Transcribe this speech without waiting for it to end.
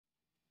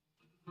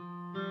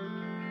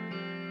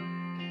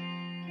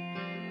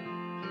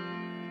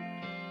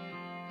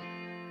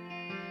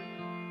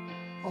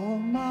All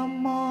my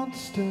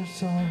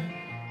monsters are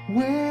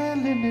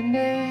willing and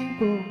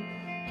able.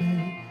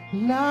 They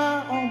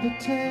lie on the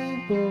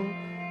table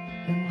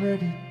and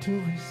ready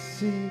to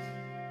receive.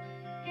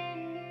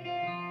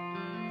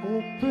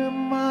 Open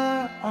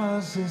my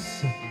eyes,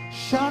 it's a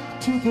shock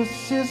to the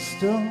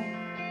system.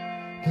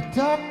 The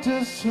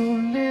doctors who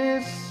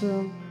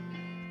listen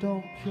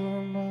don't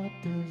cure my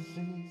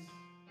disease.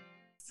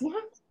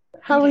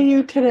 How are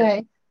you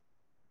today?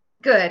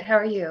 Good. How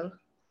are you?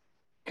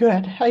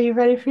 Good. Are you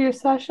ready for your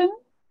session?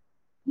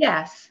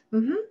 Yes.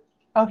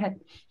 Okay.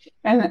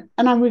 And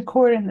I'm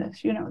recording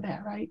this. You know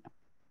that, right?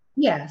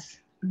 Yes.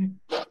 Mhm.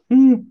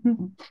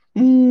 Mhm.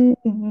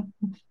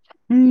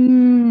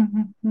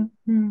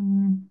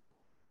 Mhm.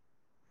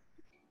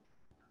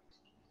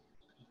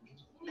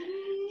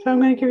 So I'm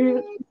going to give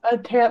you a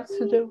task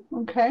to do,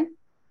 okay?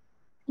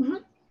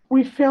 Mhm.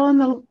 We fill in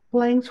the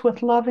blanks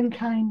with love and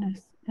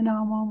kindness in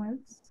all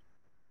moments.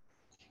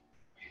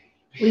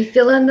 We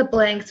fill in the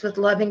blanks with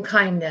loving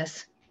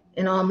kindness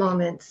in all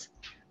moments.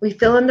 We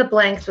fill in the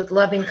blanks with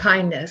loving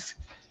kindness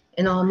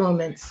in all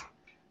moments.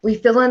 We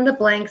fill in the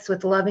blanks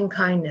with loving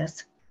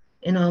kindness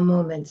in all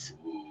moments.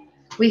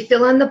 We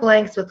fill in the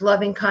blanks with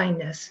loving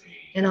kindness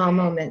in all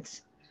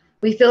moments.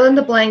 We fill in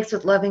the blanks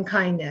with loving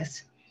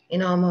kindness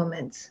in all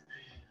moments.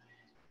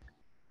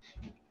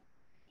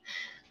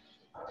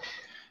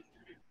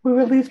 We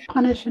release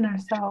punishing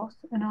ourselves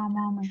in all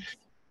moments.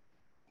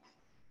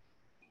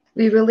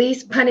 We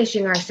release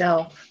punishing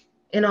ourselves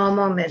in all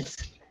moments.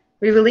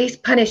 We release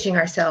punishing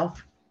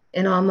ourselves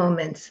in all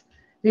moments.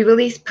 We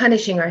release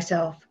punishing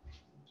ourselves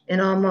in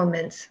all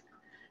moments.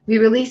 We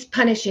release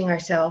punishing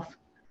ourselves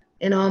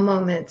in all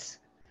moments.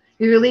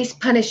 We release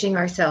punishing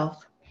ourselves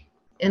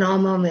in all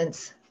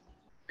moments.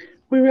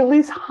 We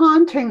release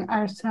haunting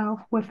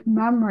ourselves with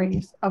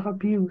memories of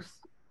abuse.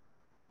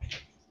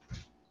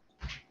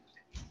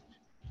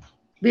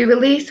 We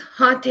release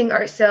haunting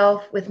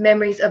ourselves with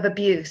memories of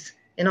abuse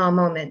in all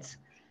moments.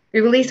 We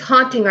release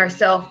haunting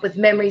ourselves with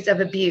memories of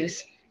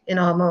abuse in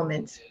all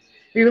moments.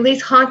 We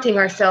release haunting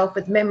ourselves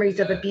with memories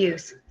of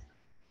abuse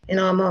in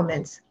all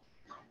moments.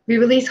 We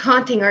release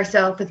haunting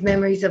ourselves with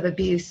memories of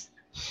abuse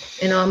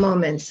in all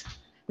moments.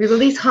 We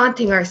release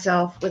haunting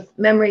ourselves with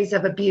memories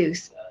of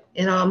abuse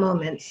in all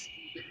moments.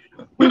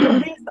 We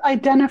release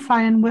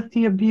identifying with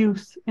the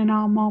abuse in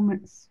all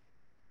moments.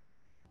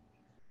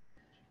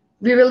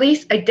 We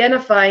release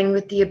identifying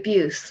with the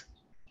abuse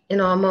in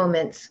all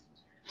moments.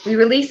 We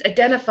release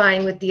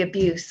identifying with the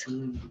abuse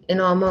in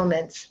all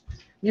moments.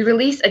 We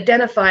release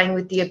identifying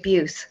with the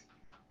abuse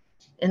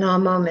in all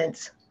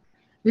moments.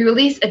 We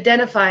release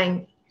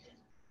identifying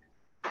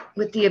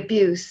with the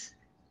abuse.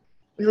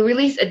 We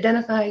release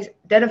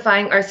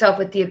identifying ourselves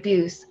with the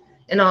abuse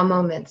in all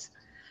moments.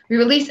 We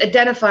release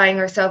identifying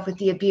ourselves with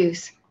the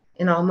abuse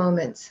in all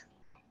moments.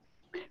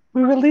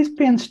 We release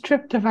being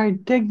stripped of our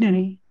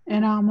dignity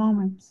in all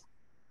moments.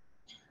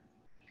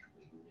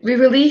 We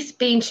release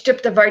being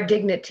stripped of our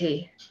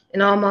dignity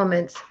in all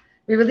moments.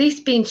 We release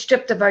being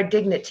stripped of our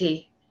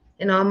dignity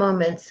in all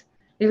moments.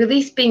 We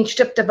release being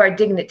stripped of our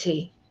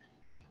dignity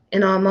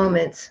in all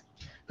moments.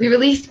 We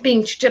release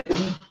being stripped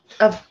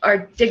of our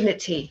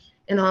dignity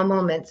in all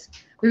moments.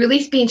 We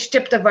release being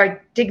stripped of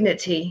our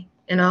dignity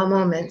in all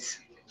moments.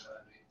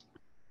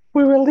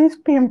 We release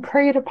being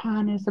preyed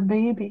upon as a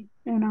baby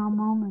in all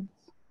moments.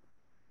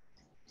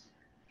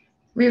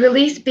 We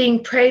release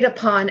being preyed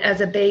upon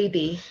as a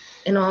baby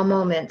in all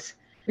moments.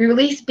 We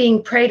release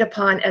being preyed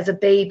upon as a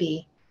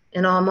baby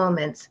in all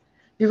moments.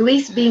 We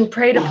release being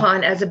preyed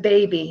upon as a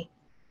baby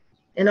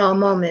in all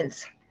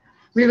moments.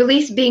 We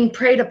release being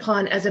preyed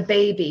upon as a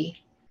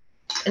baby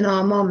in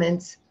all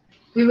moments.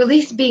 We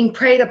release being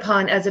preyed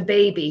upon as a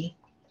baby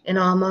in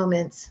all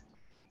moments.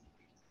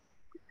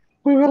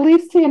 We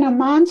release seeing a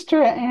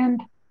monster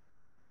and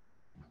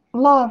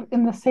love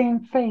in the same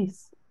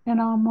face in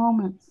all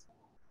moments.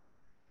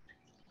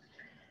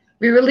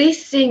 We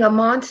release seeing a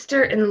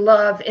monster and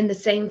love in the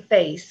same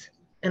face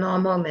in all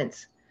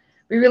moments.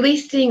 We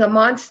release seeing a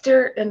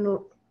monster and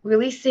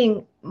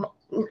releasing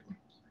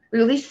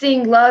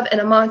love and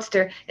a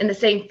monster in the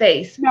same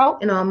face No,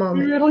 in all we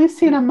moments. release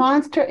seeing a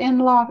monster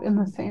and love in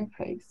the same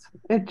face.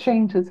 It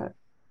changes it.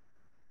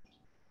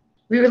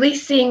 We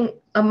release seeing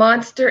a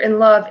monster and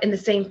love in the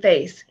same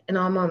face in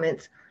all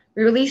moments.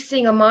 We release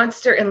seeing a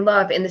monster and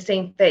love in the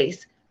same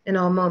face in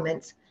all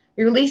moments.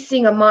 We release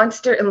seeing a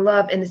monster and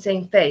love in the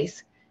same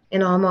face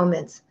in all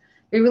moments.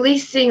 We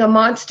release seeing a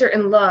monster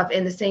and love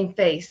in the same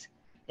face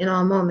in all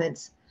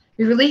moments.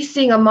 We release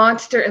seeing a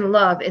monster and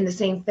love in the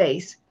same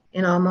face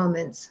in all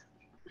moments.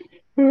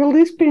 We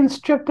release being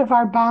stripped of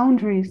our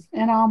boundaries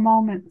in all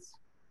moments.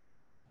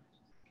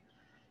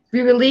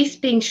 We release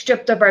being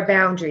stripped of our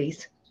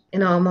boundaries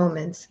in all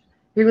moments.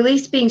 We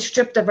release being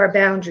stripped of our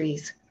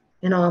boundaries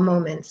in all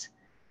moments.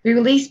 We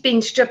release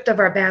being stripped of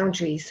our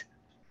boundaries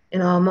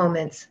in all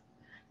moments.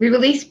 We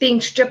release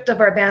being stripped of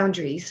our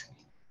boundaries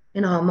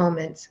in all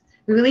moments.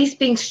 We release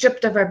being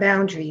stripped of our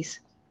boundaries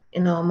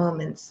in all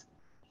moments.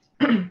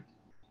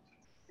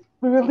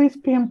 We release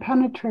being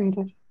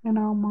penetrated in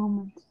all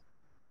moments.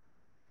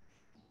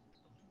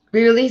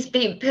 We release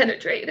being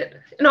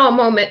penetrated in all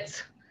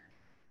moments.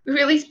 We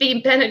release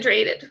being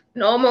penetrated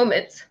in all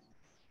moments.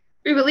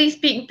 We release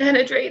being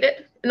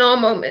penetrated in all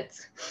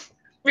moments.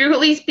 We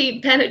release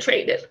being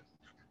penetrated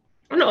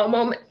in all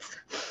moments.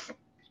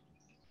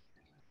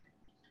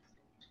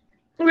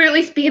 We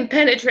release being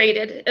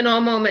penetrated in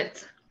all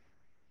moments.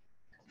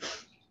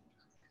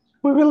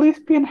 We release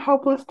being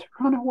helpless to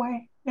run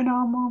away in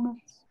all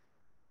moments.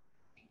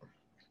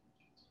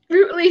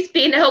 We release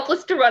being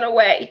helpless to run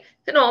away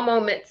in all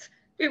moments.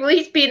 We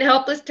release being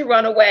helpless to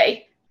run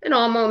away in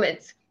all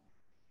moments.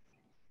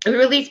 We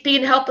release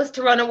being helpless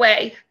to run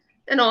away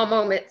in all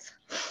moments.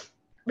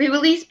 We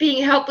release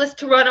being helpless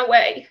to run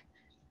away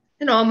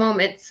in all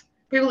moments.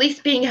 We release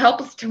being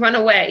helpless to run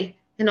away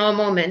in all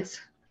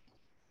moments.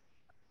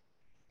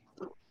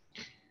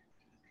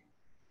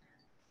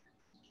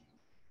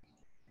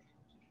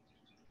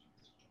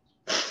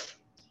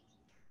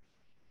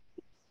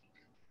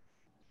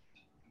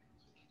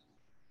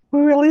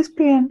 We release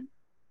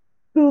being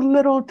too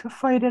little to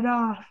fight it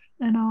off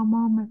in all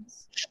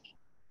moments.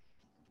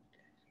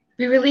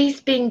 We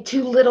release being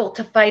too little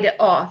to fight it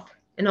off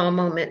in all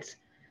moments.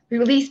 We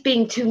release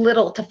being too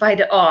little to fight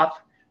it off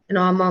in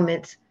all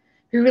moments.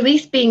 We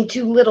release being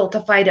too little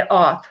to fight it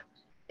off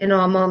in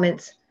all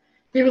moments.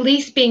 We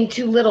release being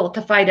too little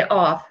to fight it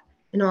off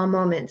in all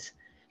moments.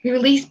 We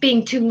release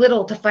being too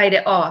little to fight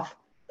it off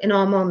in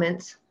all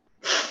moments.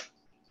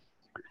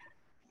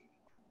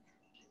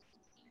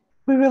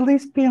 We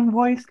release being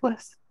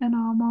voiceless in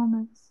all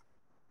moments.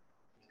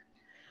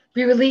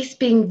 We release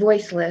being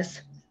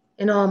voiceless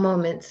in all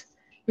moments.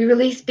 We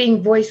release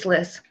being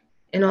voiceless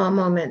in all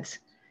moments.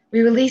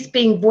 We release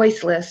being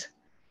voiceless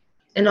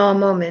in all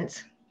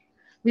moments.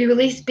 We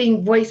release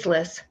being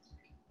voiceless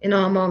in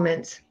all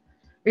moments.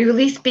 We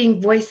release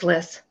being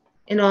voiceless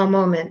in all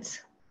moments.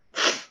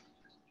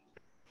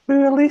 We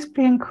release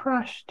being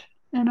crushed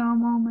in all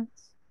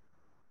moments.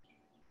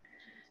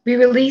 We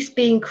release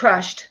being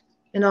crushed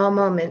in all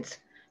moments.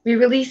 We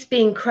release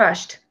being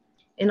crushed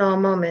in all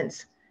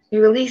moments. We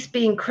release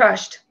being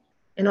crushed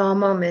in all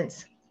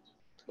moments.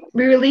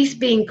 We release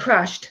being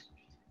crushed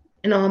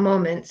in all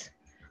moments.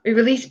 We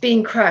release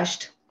being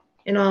crushed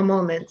in all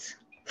moments.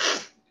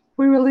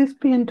 We release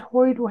being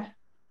toyed with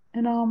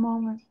in all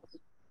moments.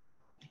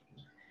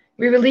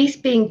 We release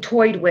being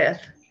toyed with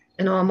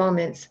in all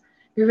moments.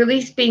 We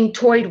release being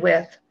toyed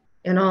with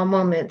in all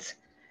moments.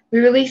 We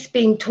release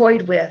being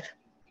toyed with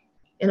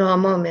in all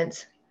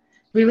moments.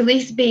 We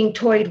release being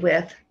toyed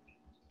with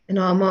in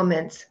all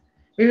moments.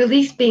 We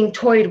release being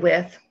toyed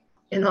with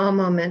in all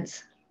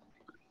moments.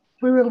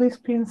 We release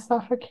being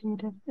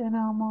suffocated in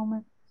all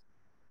moments.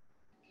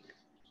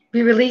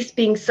 We release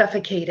being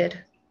suffocated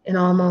in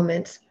all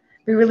moments.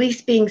 We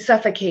release being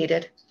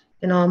suffocated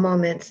in all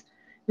moments.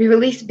 We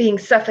release being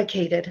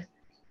suffocated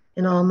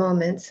in all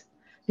moments.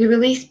 We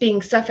release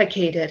being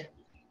suffocated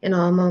in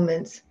all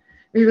moments.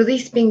 We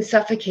release being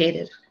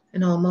suffocated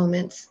in all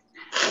moments.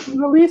 We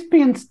release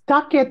being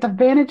stuck at the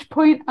vantage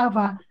point of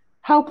a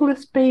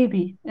helpless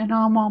baby in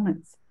all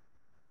moments.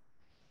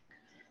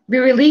 We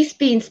release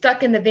being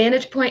stuck in the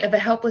vantage point of a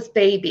helpless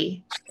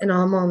baby in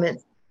all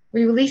moments.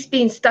 We release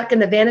being stuck in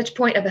the vantage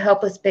point of a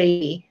helpless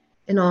baby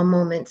in all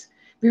moments.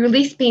 We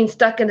release being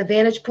stuck in the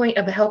vantage point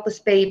of a helpless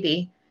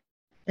baby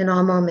in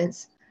all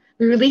moments.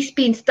 We release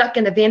being stuck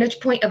in the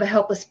vantage point of a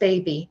helpless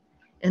baby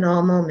in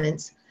all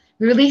moments.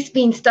 We release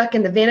being stuck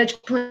in the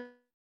vantage point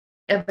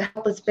of a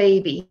helpless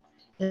baby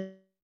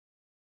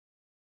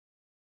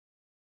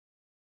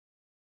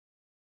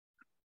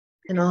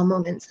in all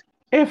moments.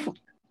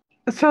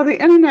 So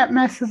the internet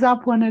messes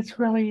up when it's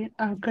really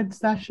a good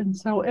session.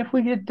 So if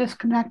we get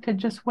disconnected,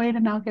 just wait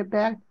and I'll get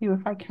back to you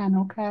if I can,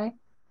 okay?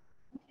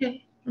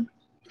 Okay.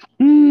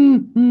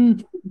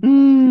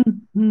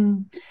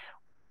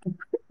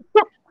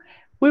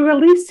 We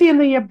release seeing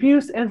the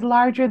abuse as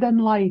larger than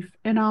life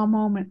in all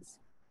moments.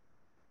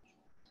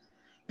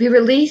 We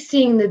release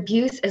seeing the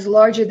abuse as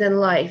larger than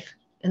life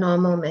in all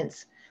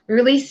moments. We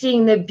release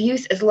seeing the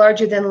abuse as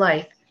larger than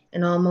life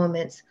in all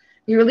moments.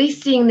 We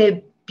release seeing the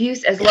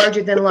abuse as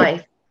larger than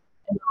life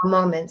in all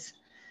moments.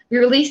 We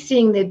release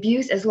seeing the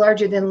abuse as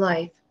larger than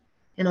life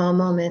in all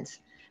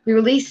moments. We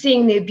release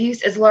seeing the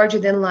abuse as larger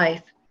than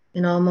life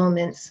in all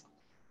moments.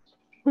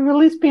 We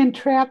release being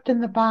trapped in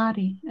the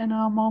body in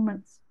all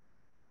moments.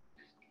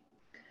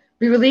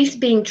 We release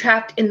being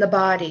trapped in the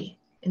body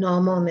in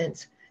all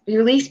moments. We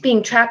release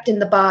being trapped in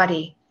the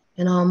body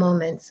in all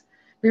moments.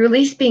 We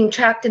release being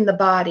trapped in the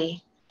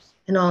body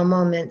in all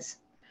moments.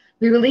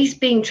 We release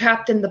being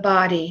trapped in the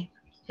body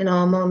in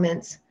all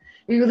moments.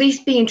 We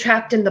release being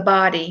trapped in the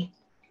body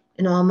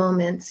in all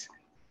moments.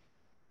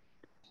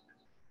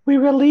 We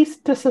release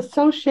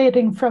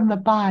disassociating from the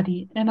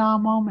body in all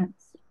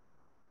moments.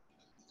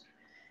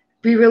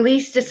 We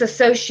release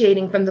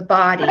disassociating from the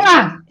body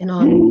in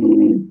all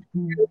moments.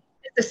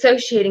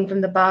 Disassociating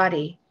from the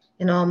body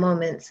in all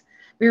moments.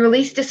 We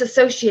release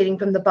disassociating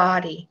from the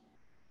body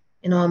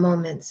in all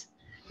moments.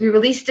 We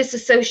release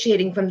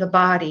disassociating from the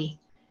body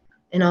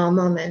in all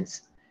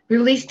moments. We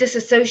release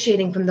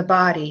disassociating from the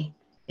body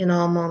in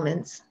all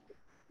moments.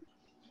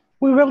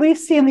 We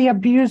release seeing the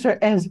abuser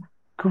as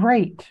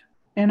great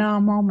in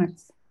all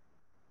moments.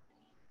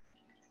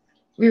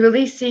 We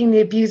release seeing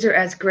the abuser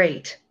as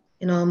great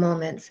in all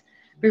moments.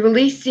 We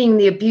release seeing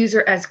the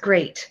abuser as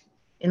great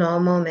in all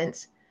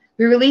moments.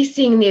 We release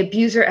seeing the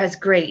abuser as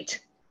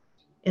great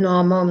in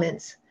all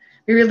moments.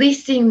 We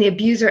release seeing the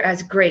abuser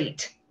as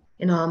great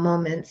in all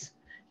moments.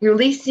 We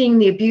release seeing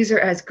the abuser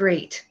as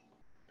great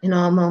in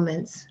all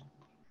moments.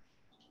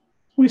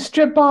 We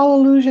strip all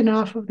illusion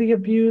off of the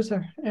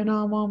abuser in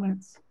all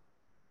moments.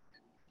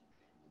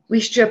 We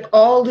strip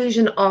all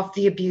illusion off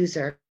the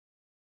abuser.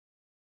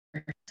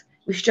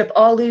 We strip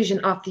all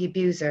illusion off the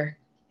abuser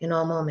in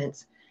all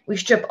moments. We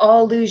strip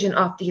all illusion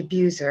off the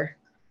abuser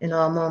in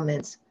all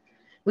moments.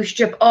 We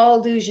strip all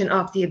illusion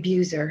off the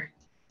abuser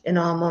in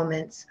all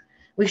moments.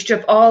 We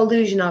strip all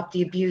illusion off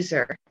the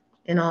abuser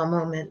in all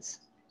moments.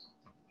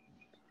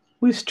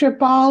 We strip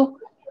all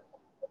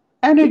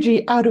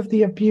energy out of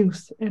the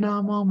abuse in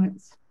all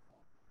moments.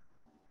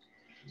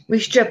 We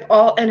strip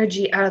all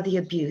energy out of the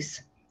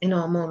abuse in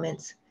all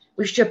moments.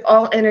 We strip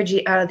all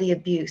energy out of the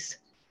abuse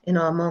in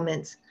all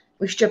moments.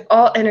 We strip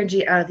all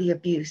energy out of the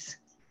abuse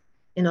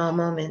in all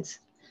moments.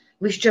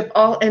 We strip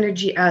all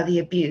energy out of the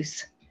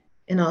abuse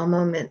in all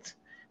moments.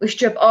 We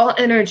strip all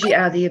energy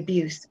out of the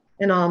abuse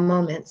in all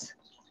moments.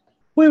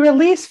 We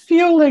release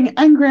fueling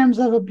engrams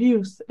of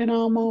abuse in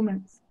all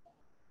moments.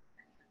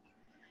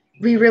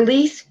 We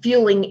release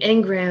fueling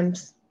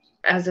engrams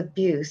as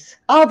abuse.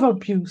 Of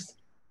abuse.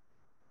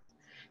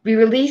 We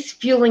release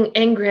fueling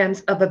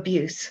engrams of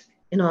abuse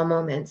in all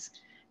moments.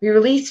 We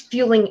release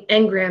fueling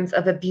engrams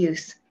of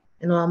abuse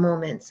in all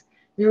moments.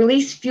 We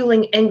release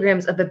fueling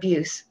engrams of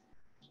abuse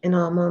in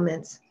all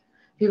moments.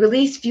 We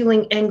release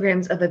fueling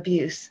engrams of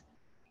abuse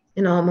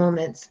in all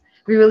moments.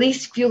 We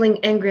release fueling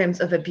engrams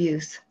of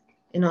abuse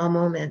in all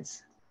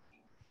moments.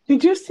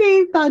 Did you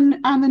see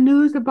on the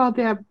news about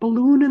that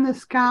balloon in the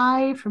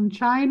sky from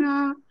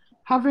China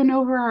hovering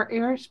over our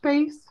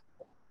airspace?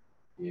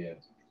 Yeah.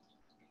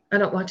 I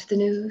don't watch the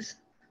news.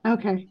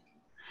 Okay.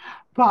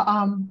 But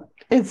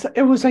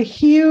it was a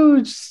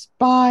huge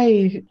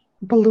spy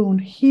balloon,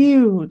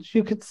 huge.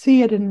 You could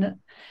see it and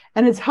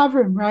it's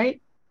hovering,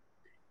 right?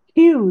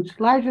 Huge,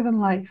 larger than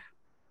life.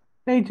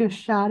 They just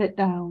shot it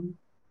down.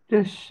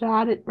 Just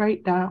shot it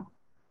right down.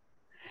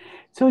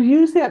 So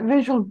use that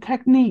visual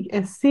technique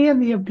as seeing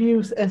the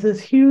abuse as this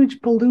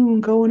huge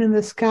balloon going in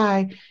the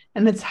sky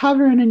and it's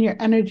hovering in your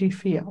energy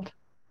field.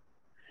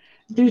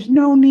 There's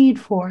no need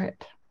for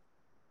it.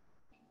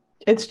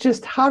 It's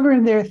just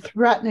hovering there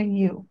threatening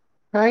you,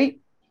 right?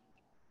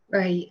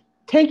 Right.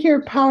 Take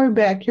your power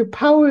back. Your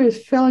power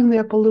is filling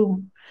that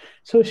balloon.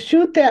 So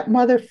shoot that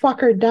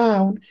motherfucker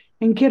down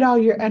and get all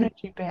your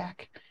energy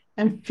back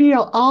and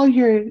feel all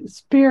your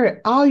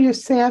spirit, all your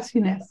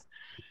sassiness.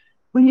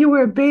 When you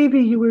were a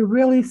baby, you were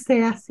really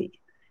sassy.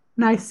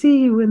 And I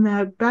see you in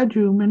that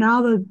bedroom and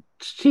all the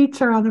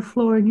sheets are on the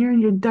floor and you're in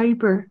your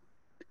diaper.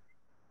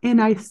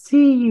 And I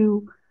see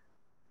you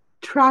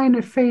trying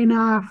to feign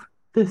off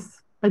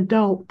this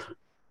adult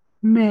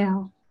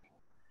male.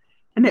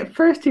 And at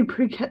first he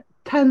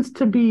pretends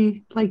to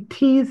be like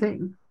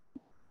teasing.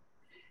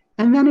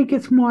 And then it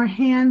gets more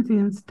handsy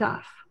and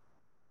stuff.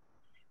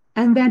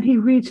 And then he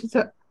reaches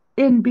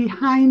in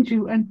behind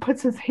you and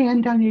puts his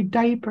hand on your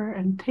diaper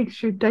and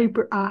takes your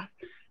diaper off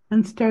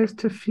and starts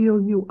to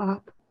feel you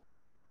up.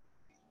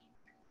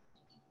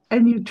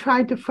 And you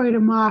tried to fight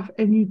him off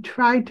and you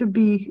tried to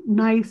be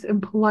nice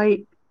and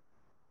polite.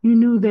 You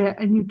knew that.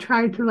 And you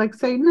tried to like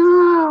say,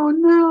 no,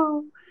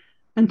 no,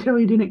 until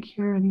he didn't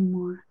care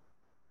anymore.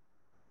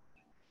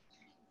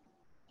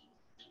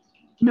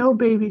 No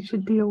baby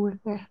should deal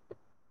with that.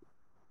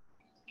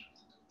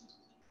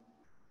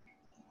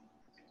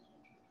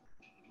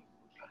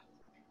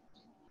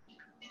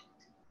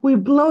 We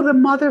blow the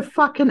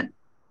motherfucking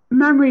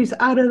memories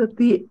out of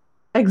the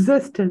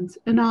existence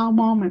in all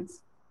moments.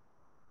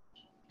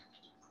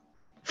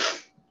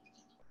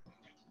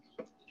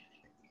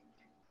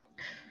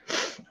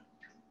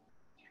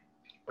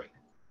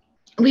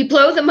 We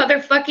blow the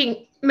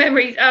motherfucking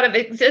memories out of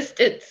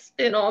existence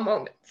in all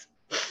moments.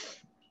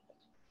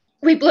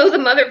 We blow the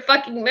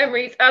motherfucking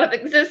memories out of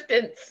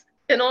existence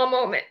in all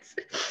moments.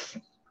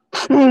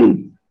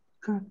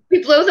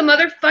 We blow the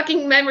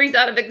motherfucking memories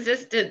out of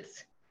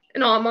existence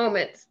in all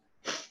moments.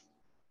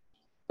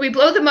 We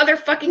blow the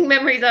motherfucking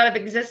memories out of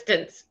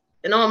existence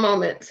in all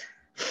moments.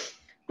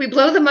 We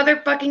blow the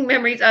motherfucking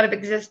memories out of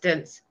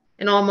existence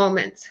in all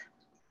moments.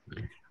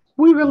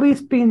 We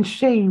release being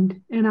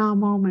shamed in all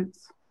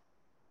moments.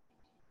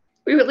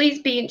 We release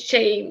being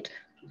shamed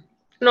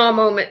in all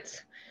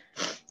moments.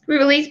 We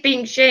release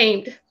being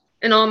shamed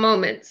in all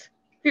moments.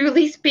 We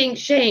release being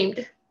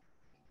shamed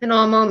in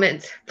all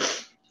moments.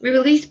 We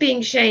release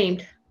being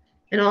shamed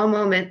in all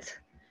moments.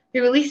 We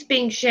release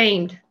being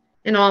shamed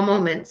in all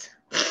moments.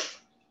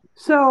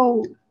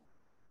 So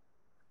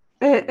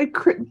it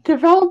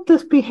developed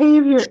this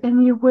behavior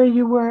in you where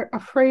you were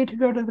afraid to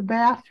go to the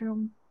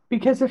bathroom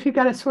because if you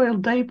got a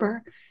soiled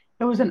diaper,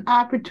 it was an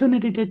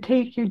opportunity to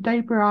take your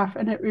diaper off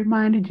and it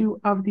reminded you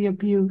of the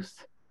abuse.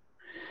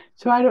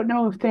 So I don't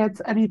know if that's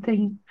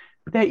anything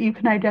that you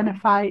can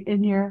identify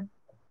in your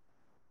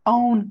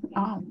own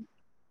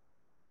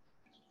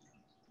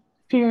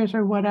fears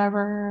or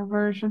whatever,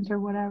 aversions or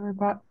whatever,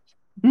 but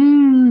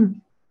we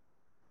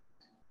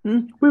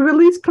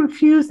release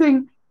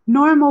confusing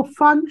normal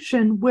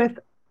function with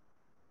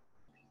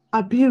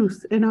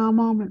abuse in all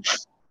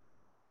moments.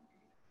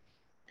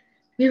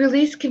 We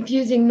release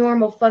confusing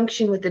normal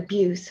function with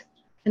abuse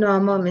in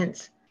all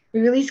moments. We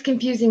release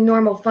confusing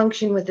normal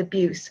function with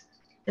abuse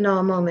in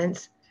all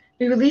moments.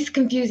 We release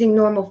confusing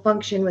normal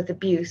function with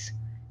abuse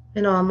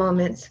in all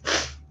moments.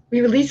 We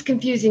release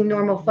confusing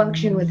normal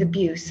function with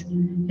abuse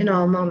in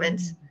all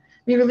moments.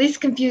 We release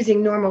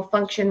confusing normal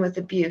function with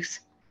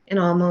abuse in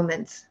all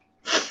moments.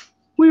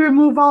 We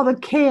remove all the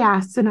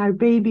chaos in our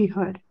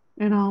babyhood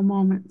in all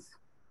moments.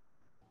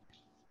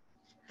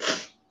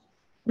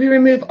 We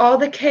remove all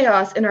the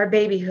chaos in our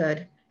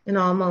babyhood in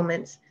all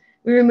moments.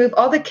 We remove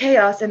all the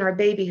chaos in our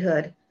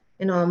babyhood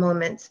in all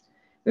moments.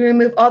 We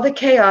remove all the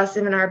chaos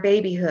in our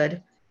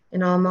babyhood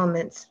in all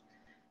moments.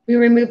 We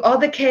remove all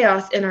the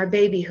chaos in our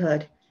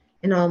babyhood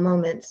in all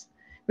moments.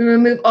 We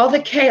remove all the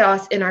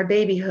chaos in our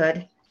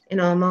babyhood in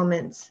all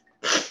moments.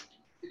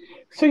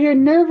 So your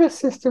nervous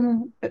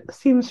system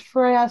seems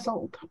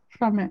frazzled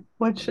from it,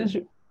 which is,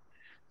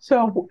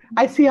 so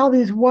I see all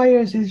these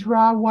wires, these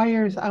raw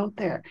wires out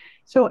there.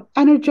 So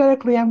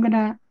energetically, I'm going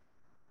to,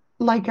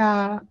 like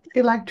a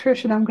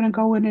electrician, I'm going to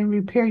go in and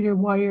repair your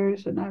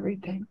wires and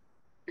everything.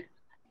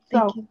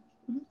 Thank So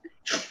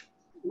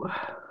you.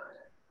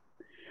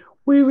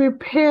 we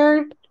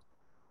repair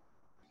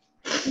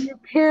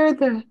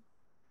the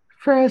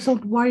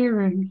frazzled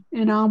wiring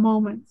in all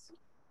moments.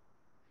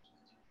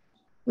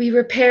 We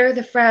repair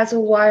the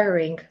frazzled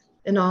wiring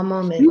in all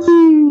moments.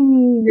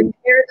 Mm.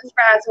 Repair the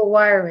frazzled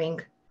wiring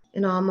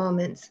in all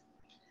moments.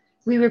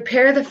 We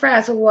repair the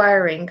frazzled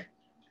wiring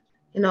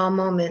in all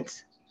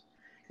moments.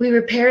 We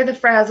repair the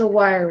frazzled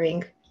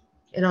wiring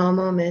in all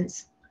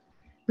moments.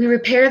 We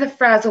repair the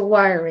frazzled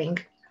wiring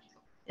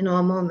in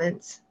all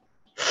moments.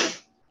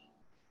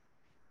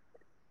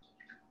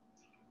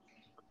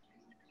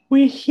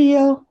 We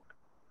heal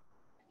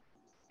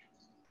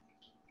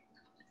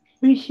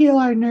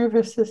our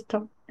nervous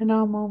system in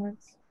all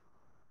moments.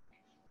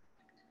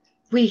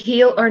 We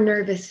heal our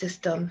nervous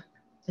system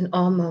in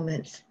all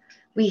moments.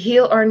 We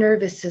heal our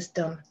nervous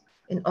system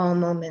in all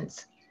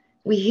moments.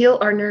 We heal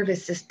our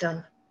nervous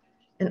system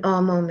in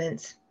all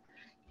moments.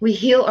 We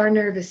heal our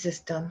nervous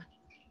system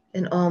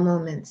in all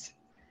moments.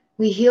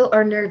 We heal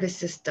our nervous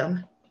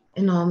system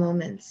in all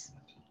moments.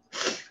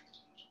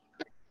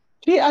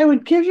 Gee, I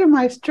would give you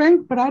my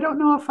strength, but I don't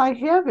know if I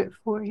have it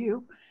for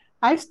you.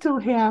 I still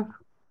have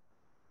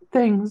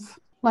things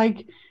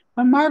like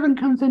when Marvin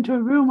comes into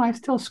a room, I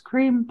still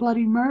scream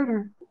bloody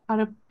murder out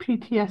of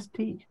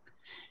PTSD.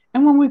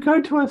 And when we go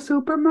to a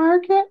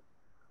supermarket,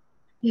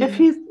 if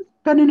he's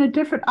been in a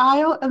different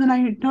aisle and then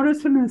I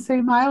notice him in the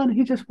same aisle and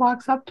he just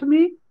walks up to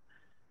me,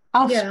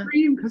 I'll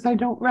scream because I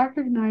don't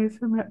recognize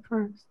him at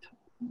first.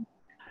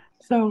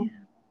 So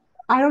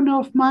I don't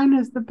know if mine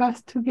is the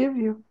best to give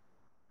you.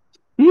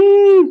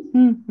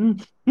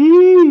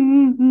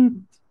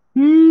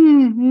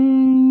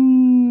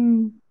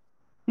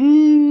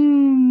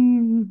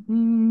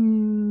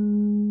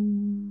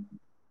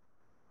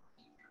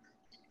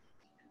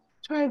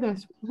 Try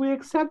this. We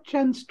accept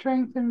Jen's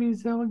strength and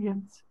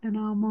resilience in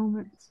all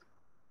moments.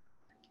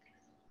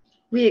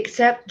 We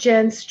accept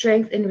Jen's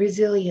strength and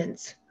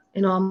resilience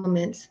in all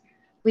moments.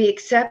 We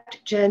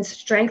accept Jen's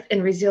strength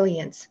and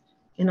resilience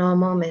in all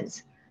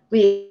moments.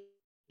 We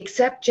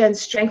accept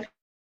Jen's strength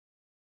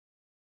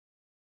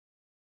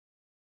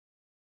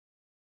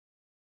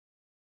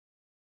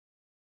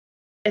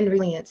and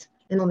resilience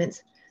in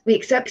moments. We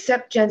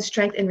accept Jen's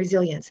strength and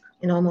resilience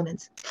in all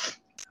moments.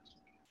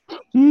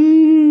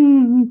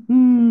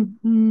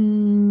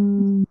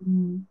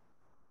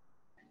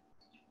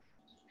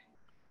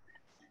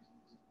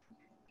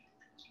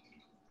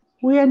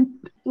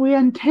 We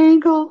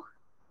untangle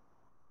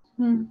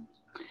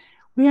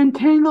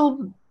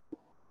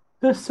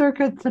the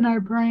circuits in our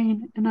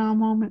brain in all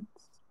moments.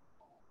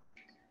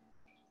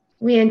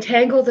 We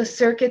entangle the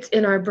circuits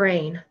in our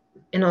brain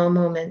in all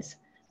moments.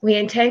 We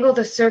entangle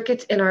the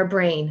circuits in our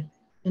brain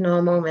in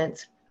all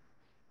moments.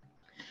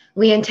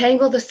 We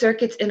entangle the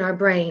circuits in our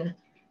brain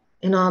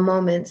in all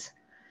moments.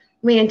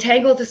 We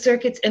entangle the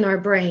circuits in our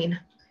brain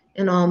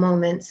in all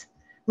moments.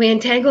 We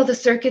entangle the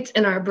circuits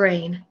in our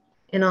brain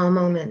in all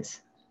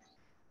moments.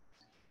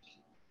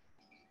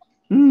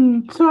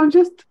 So I'm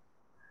just,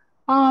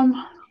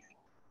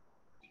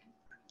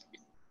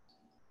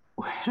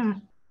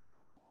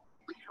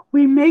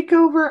 we make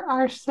over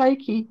our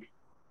psyche.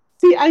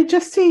 See, I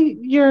just see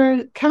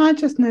your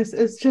consciousness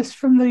is just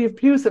from the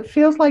abuse. It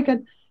feels like a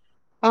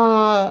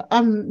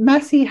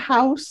messy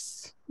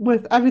house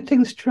with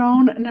everything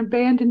strewn, an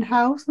abandoned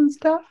house and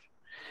stuff.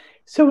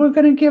 So we're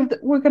going to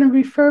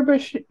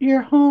refurbish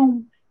your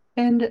home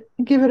and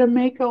give it a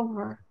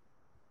makeover,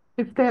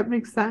 if that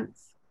makes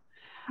sense.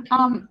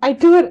 I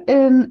do it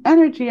in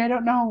energy. I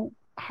don't know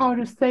how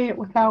to say it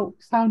without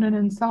sounding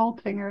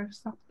insulting or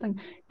something,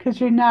 because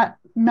you're not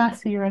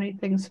messy or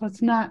anything, so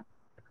it's not.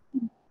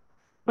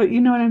 But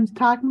you know what I'm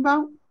talking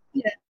about?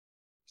 Yeah.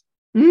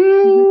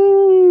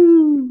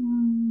 Mm.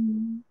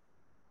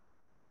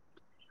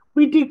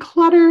 We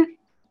declutter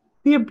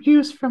the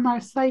abuse from our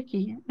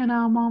psyche in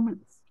all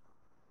moments.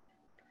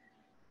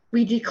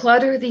 We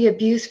declutter the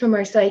abuse from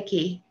our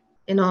psyche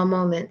in all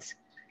moments.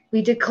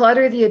 We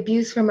declutter the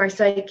abuse from our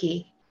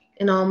psyche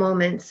in all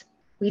moments.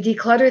 We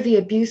declutter the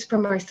abuse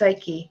from our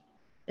psyche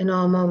in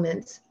all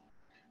moments.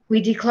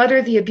 We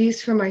declutter the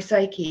abuse from our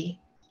psyche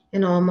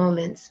in all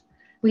moments.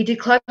 We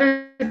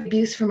declutter the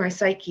abuse from our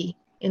psyche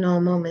in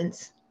all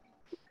moments.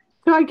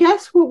 So I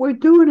guess what we're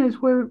doing is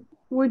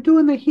we're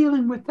doing the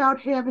healing without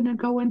having to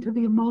go into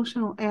the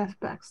emotional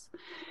aspects,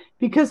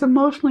 because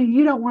emotionally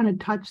you don't want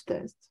to touch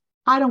this.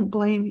 I don't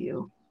blame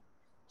you.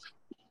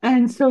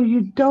 And so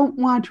you don't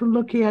want to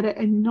look at it,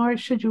 and nor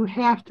should you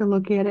have to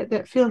look at it.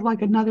 That feels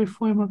like another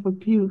form of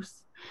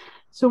abuse.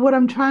 So what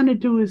I'm trying to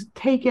do is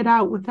take it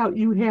out without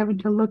you having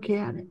to look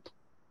at it.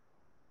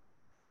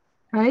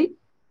 Right?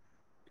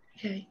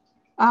 Okay.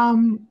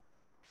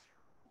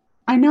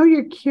 I know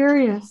you're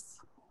curious,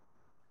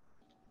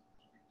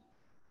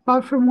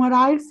 but from what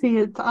I see,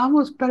 it's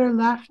almost better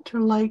left to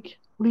like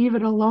leave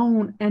it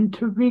alone and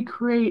to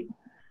recreate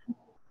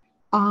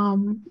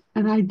an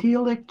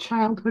idyllic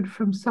childhood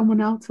from someone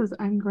else's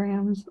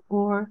engrams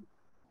or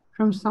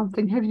from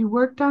something. Have you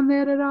worked on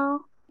that at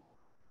all?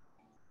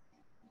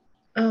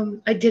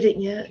 I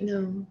didn't yet,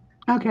 no.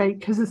 Okay,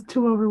 because it's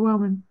too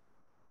overwhelming.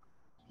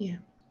 Yeah.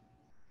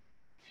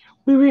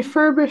 We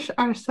refurbish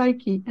our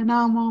psyche in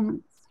all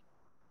moments.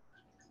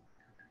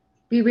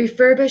 We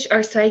refurbish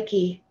our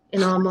psyche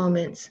in all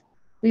moments.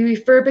 We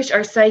refurbish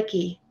our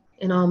psyche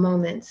in all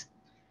moments.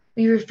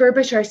 We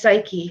refurbish our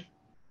psyche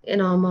in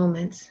all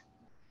moments.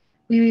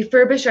 We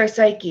refurbish our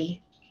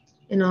psyche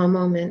in all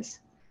moments.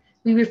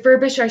 We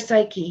refurbish our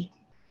psyche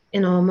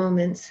in all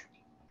moments.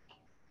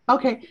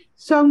 Okay,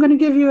 so I'm going to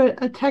give you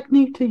a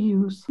technique to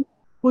use.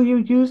 Will you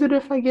use it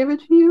if I give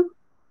it to you?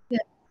 Yeah.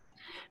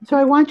 So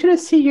I want you to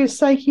see your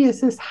psyche as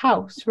this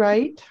house,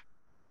 right?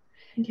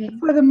 Okay.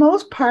 For the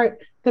most part,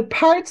 the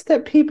parts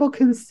that people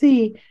can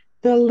see,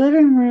 the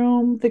living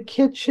room, the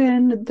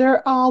kitchen,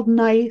 they're all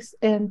nice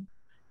and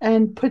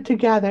put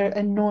together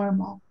and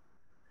normal.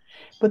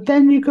 But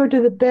then you go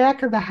to the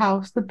back of the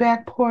house, the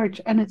back porch,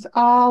 and it's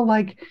all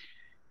like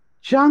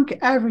junk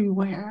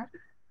everywhere.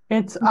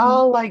 It's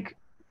all like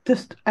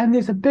just, and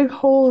there's a big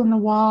hole in the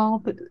wall,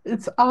 but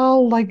it's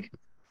all like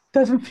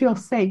doesn't feel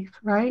safe,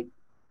 right?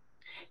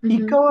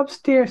 You go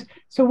upstairs.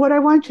 So what I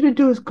want you to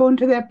do is go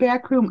into that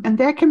back room, and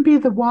that can be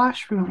the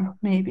washroom,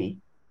 maybe.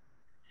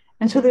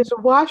 And so there's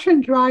a washer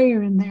and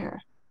dryer in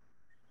there.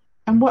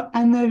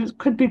 And there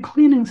could be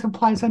cleaning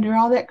supplies under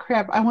all that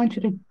crap. I want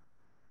you to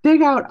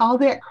dig out all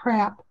that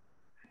crap,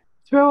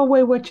 throw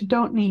away what you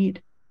don't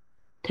need,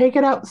 take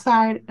it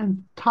outside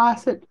and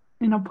toss it,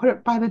 put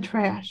it by the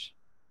trash.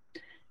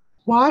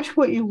 Wash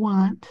what you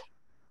want.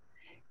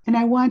 And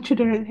I want you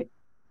to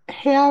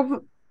have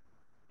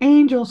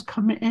angels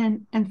come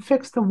in and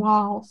fix the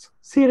walls.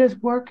 See it as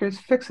workers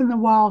fixing the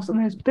walls, and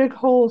there's big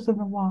holes in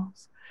the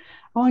walls.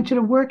 I want you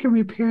to work in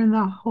repairing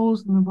the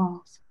holes in the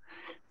walls.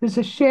 There's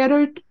a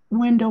shattered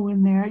window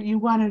in there. You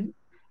want to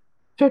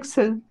fix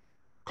it,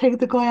 take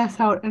the glass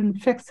out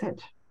and fix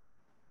it,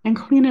 and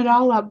clean it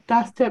all up,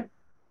 dust it,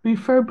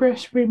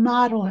 refurbish,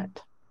 remodel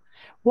it.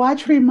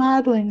 Watch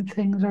remodeling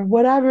things or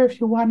whatever if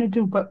you want to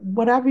do, but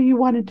whatever you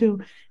want to do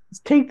is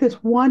take this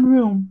one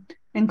room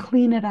and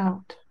clean it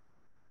out.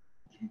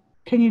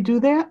 Can you do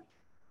that?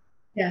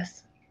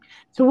 Yes.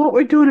 So what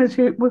we're doing is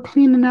we're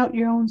cleaning out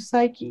your own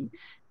psyche,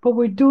 but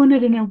we're doing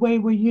it in a way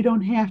where you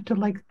don't have to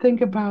like think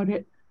about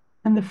it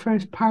in the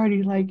first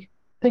party, like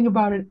think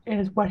about it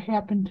as what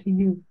happened to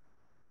you.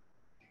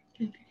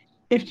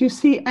 If you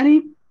see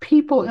any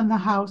people in the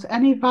house,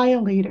 any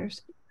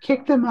violators,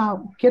 kick them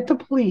out, get the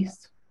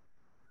police,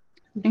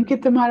 and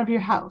get them out of your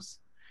house.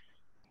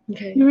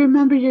 Okay. You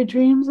remember your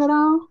dreams at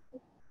all?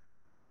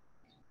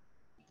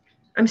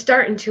 I'm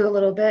starting to a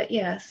little bit,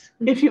 yes.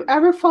 If you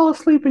ever fall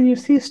asleep and you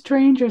see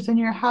strangers in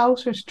your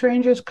house or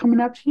strangers coming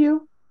up to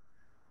you,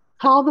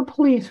 call the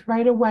police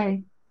right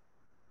away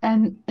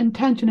and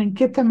intention and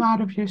get them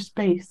out of your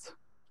space.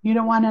 You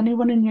don't want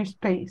anyone in your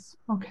space,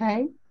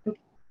 okay? All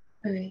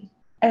right.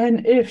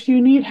 And if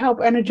you need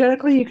help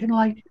energetically, you can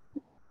like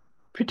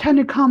pretend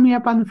to call me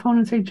up on the phone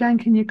and say, Jen,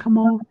 can you come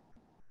over?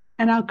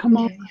 And I'll come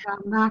over and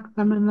I'll knock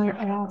them in their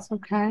ass,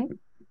 okay?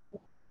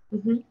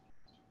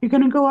 You're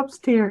going to go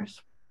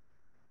upstairs.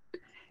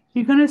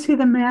 You're going to see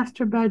the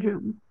master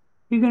bedroom.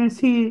 You're going to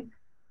see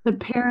the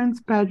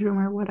parents' bedroom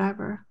or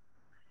whatever.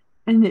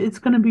 And it's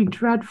going to be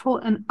dreadful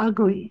and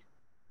ugly.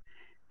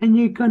 And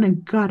you're going to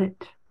gut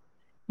it.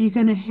 You're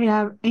going to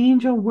have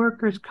angel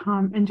workers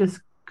come and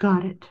just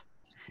gut it.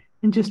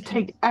 And just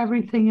take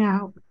everything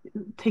out.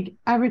 Take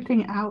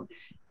everything out.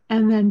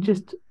 And then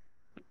just,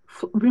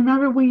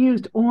 remember we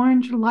used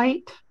orange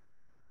light?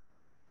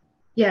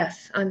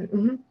 Yes.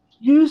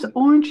 Use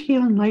orange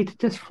healing light to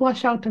just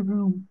flush out the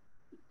room.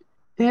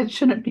 That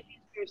shouldn't be in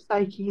your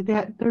psyche.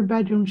 That their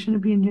bedroom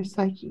shouldn't be in your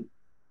psyche.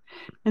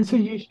 And so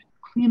you should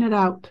clean it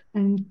out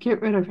and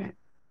get rid of it.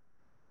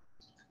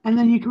 And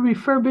then you can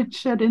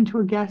refurbish it into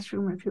a guest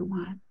room if you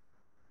want.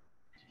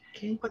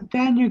 Okay. But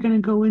then you're going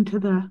to go into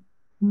the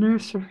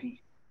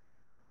nursery.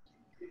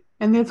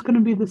 And that's going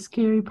to be the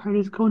scary part,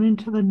 is going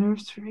into the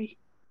nursery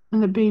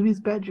and the baby's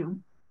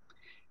bedroom.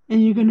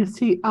 And you're going to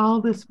see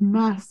all this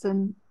mess,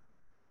 and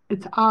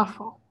it's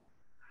awful.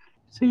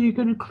 So you're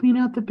going to clean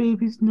out the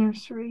baby's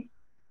nursery.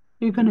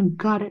 You're going to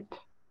gut it.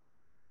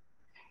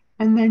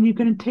 And then you're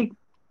going to take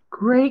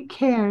great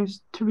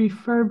cares to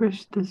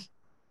refurbish this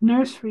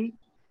nursery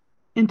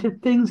into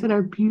things that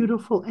are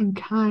beautiful and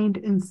kind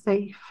and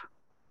safe.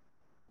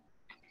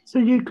 So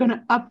you're going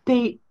to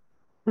update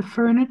the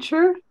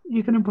furniture.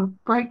 You're going to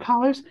put bright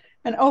colors.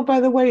 And oh, by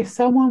the way,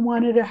 someone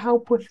wanted to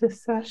help with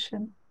this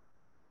session.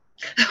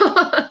 So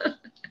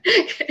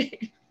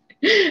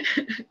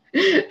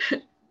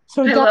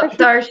I love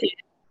Darshan.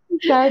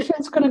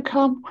 Darshan's going to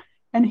come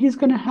and he's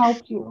going to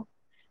help you.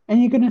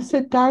 And you're going to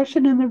sit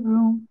Darshan in the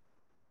room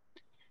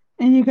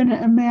and you're going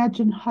to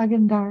imagine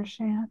hugging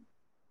Darshan.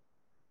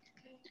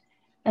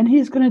 And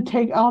he's going to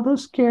take all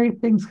those scary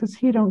things because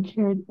he don't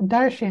care.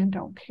 Darshan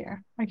don't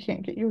care. I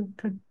can't get you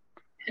good.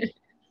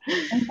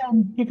 And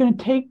then you're going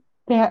to take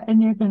that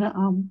and you're going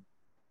to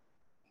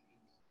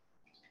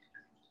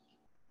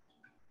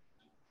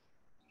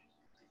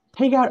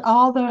take out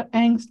all the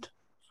angst,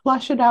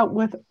 flush it out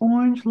with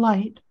orange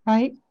light,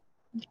 right?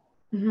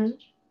 Mm-hmm.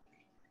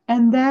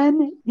 And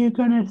then you're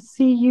going to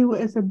see you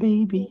as a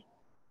baby.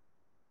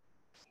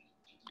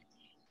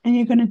 And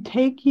you're going to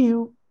take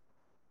you,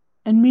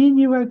 and me and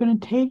you are going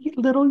to take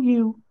little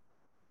you,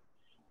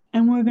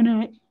 and we're going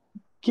to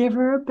give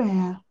her a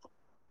bath.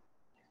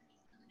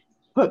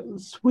 Put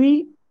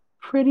sweet,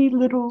 pretty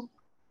little,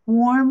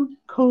 warm,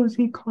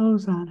 cozy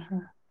clothes on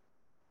her.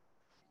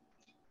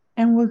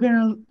 And we're going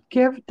to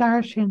give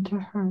Darshan to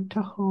her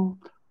to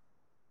hold.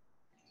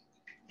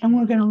 And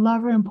we're going to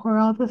love her and pour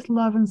all this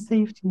love and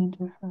safety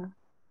into her.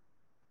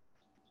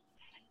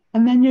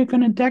 And then you're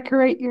going to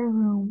decorate your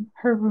room,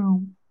 her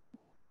room,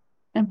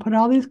 and put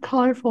all these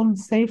colorful and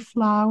safe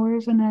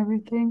flowers and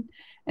everything.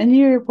 And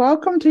you're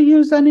welcome to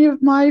use any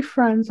of my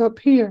friends up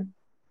here.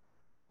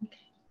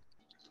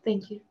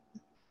 Thank you.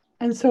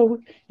 And so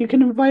you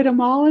can invite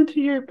them all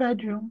into your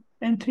bedroom,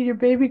 into your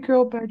baby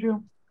girl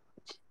bedroom.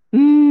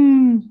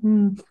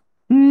 Mm-hmm.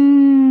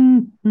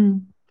 Mm-hmm.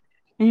 And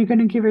you're going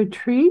to give her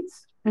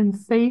treats and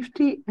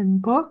safety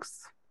and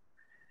books.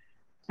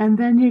 And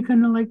then you're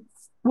going to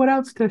what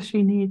else does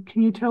she need?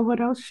 Can you tell what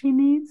else she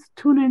needs?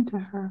 Tune into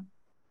her.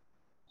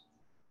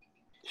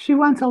 She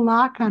wants a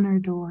lock on her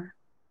door.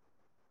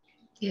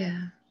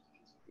 Yeah.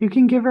 You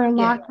can give her a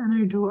lock on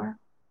her door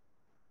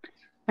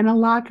and a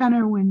lock on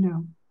her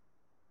window.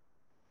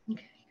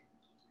 Okay.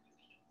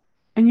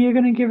 And you're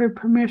going to give her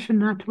permission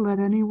not to let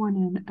anyone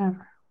in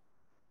ever.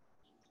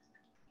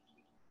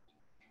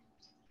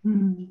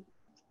 And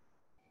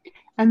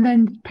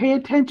then pay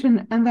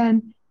attention, and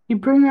then you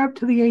bring her up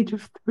to the age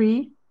of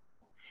 3,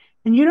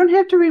 and you don't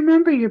have to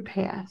remember your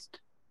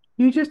past.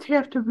 You just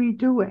have to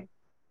redo it.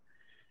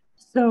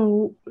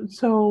 So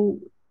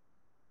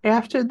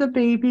after the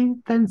baby,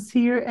 then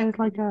see her as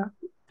like a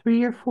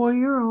 3 or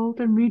 4-year-old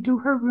and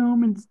redo her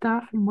room and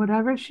stuff and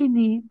whatever she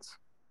needs.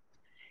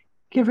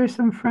 Give her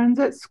some friends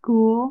at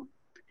school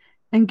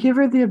and give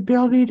her the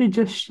ability to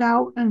just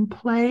shout and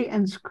play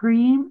and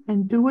scream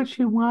and do what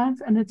she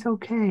wants, and it's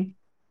okay.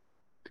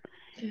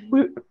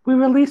 We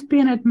release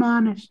being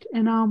admonished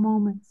in all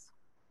moments.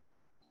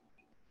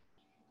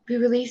 We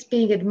release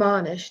being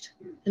admonished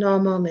in all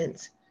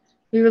moments.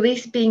 We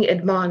release being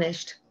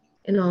admonished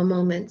in all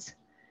moments.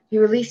 We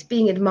release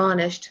being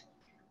admonished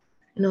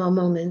in all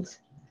moments.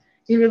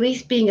 We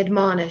release being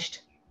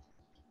admonished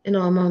in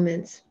all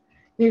moments.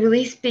 We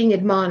release being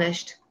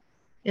admonished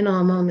in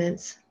all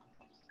moments.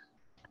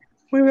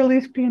 We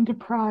release being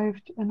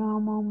deprived in all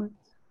moments.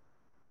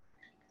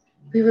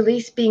 We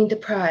release being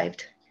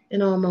deprived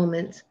in all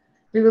moments.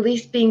 We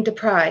release being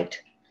deprived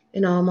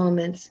in all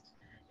moments.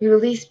 We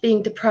release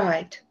being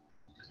deprived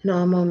in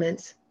all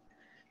moments.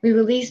 We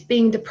release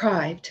being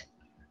deprived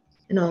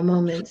in all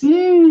moments.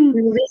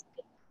 We release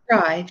being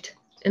deprived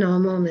in all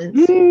moments.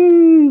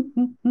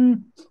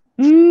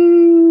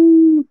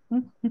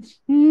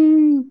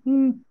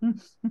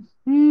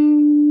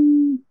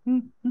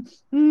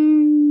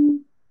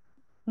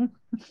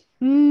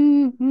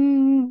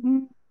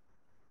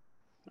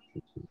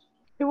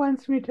 He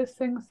wants me to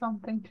sing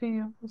something to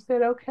you. Is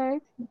that okay?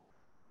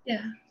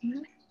 Yeah.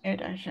 Hey,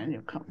 Darshan,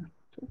 you come.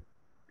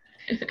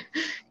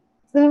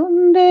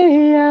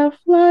 Someday I'll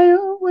fly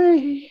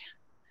away,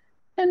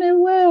 and it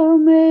will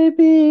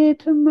maybe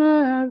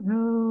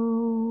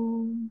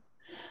tomorrow.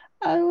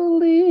 I will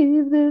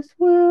leave this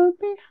world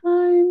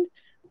behind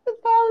with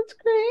all its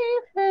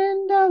grief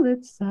and all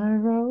its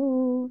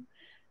sorrow.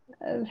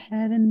 I've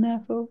had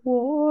enough of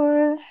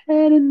war,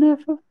 had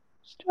enough of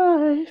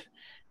strife,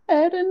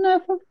 had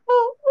enough of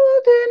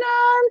holding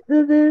on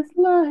to this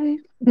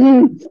life.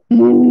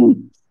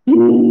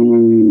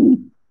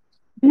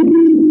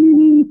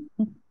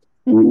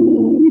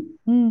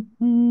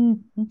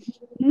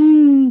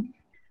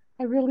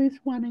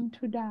 wanting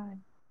to die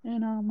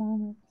in all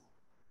moments.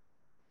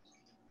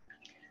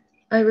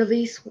 I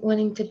release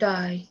wanting to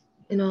die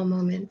in all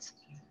moments.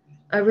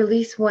 I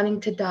release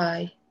wanting to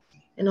die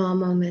in all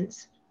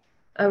moments.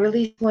 I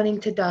release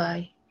wanting to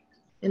die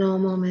in all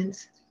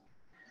moments.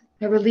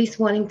 I release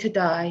wanting to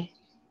die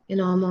in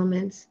all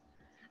moments.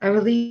 I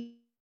release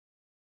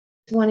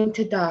wanting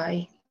to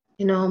die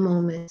in all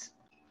moments.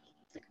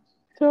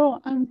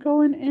 So I'm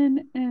going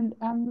in and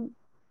I'm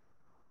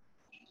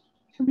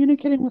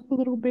communicating with the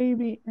little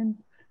baby and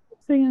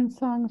singing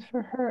songs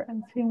for her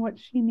and seeing what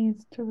she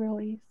needs to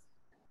release.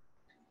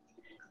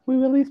 We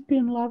release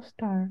being love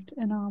starved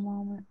in all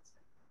moments.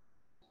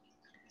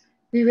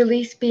 We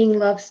release being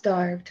love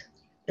starved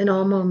in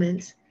all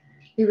moments.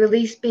 We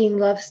release being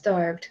love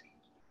starved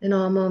in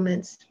all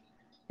moments.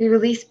 We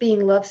release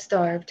being love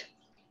starved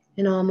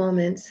in all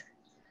moments.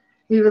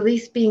 We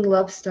release being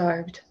love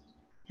starved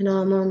in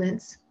all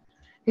moments.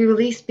 We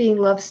release being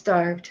love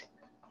starved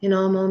in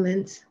all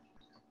moments.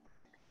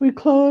 We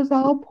close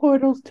all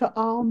portals to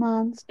all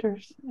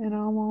monsters in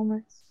all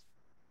moments.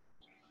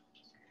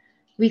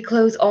 We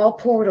close all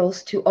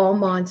portals to all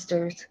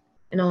monsters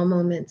in all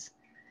moments.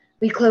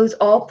 We close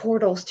all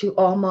portals to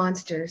all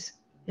monsters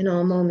in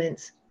all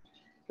moments.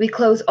 We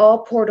close all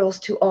portals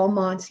to all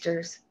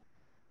monsters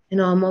in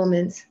all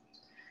moments.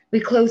 We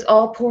close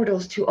all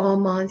portals to all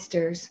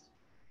monsters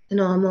in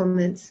all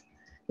moments.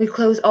 We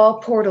close all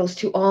portals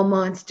to all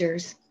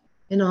monsters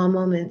in all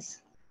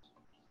moments.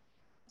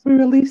 We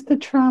release the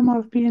trauma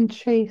of being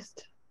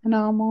chased in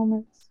all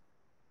moments.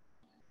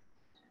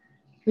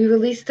 We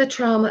release the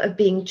trauma of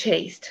being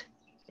chased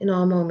in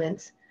all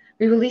moments.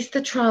 We release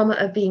the trauma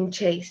of being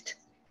chased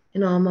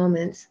in all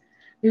moments.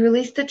 We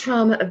release the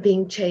trauma of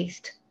being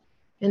chased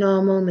in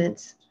all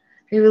moments.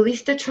 We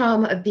release the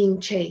trauma of being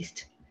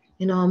chased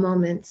in all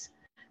moments.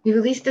 We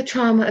release the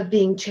trauma of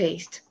being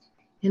chased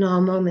in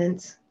all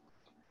moments.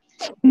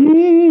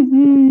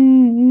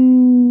 Mm-hmm.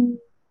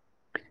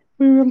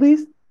 We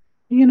release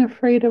being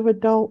afraid of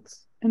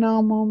adults in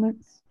all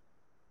moments.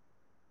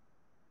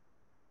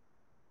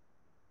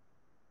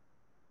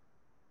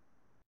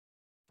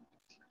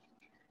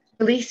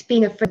 Release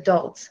being afraid of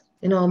adults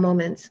in all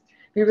moments.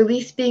 We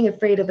release being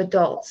afraid of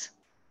adults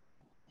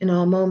in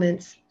all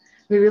moments.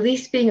 We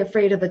release being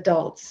afraid of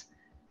adults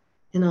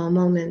in all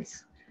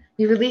moments.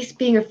 We release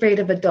being afraid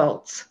of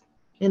adults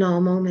in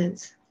all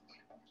moments.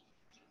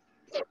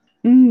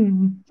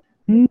 Mm-hmm.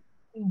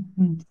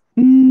 Mm-hmm.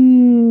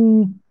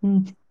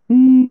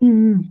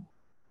 Mm-hmm.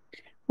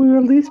 We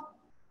release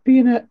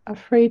being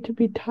afraid to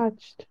be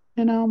touched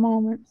in all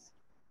moments.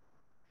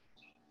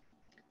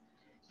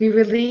 We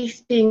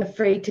release being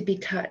afraid to be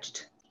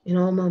touched in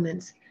all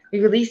moments. We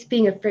release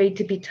being afraid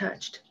to be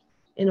touched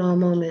in all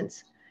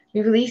moments.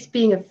 We release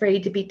being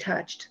afraid to be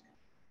touched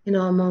in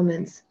all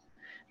moments.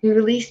 We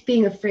release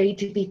being afraid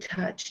to be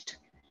touched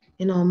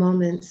in all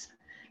moments.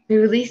 We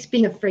release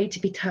being afraid to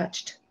be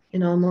touched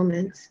in all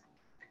moments.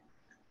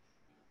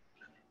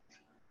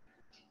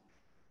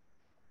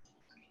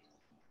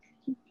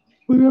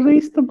 We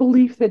release the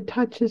belief that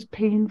touch is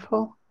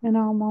painful in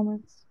all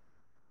moments.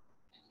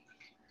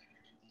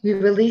 We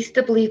release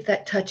the belief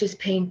that touch is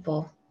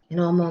painful in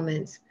all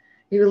moments.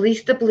 We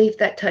release the belief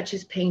that touch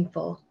is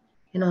painful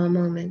in all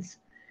moments.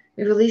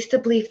 We release the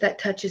belief that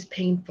touch is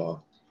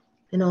painful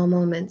in all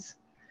moments.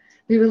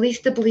 We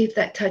release the belief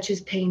that touch is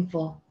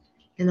painful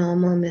in all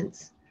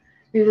moments.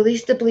 We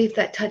release the belief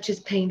that touch is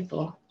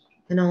painful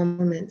in all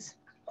moments.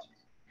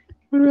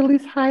 We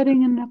release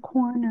hiding in the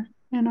corner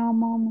in all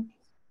moments.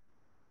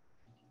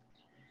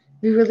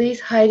 We release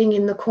hiding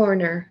in the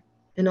corner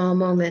in all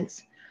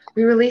moments.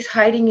 We release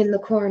hiding in the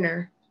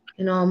corner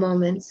in all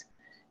moments.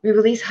 We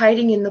release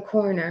hiding in the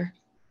corner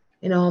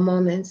in all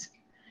moments.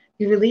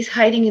 We release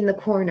hiding in the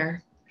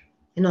corner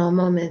in all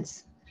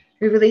moments.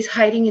 We release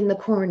hiding in the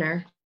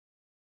corner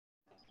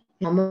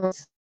in all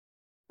moments.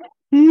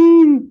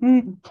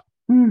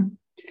 Mm-hmm.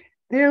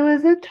 There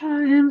was a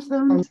time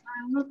some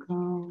time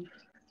ago.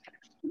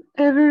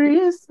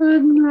 Every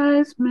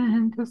sunrise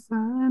meant a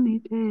sunny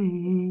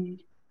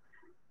day.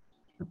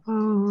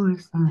 Oh, a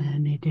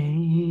sunny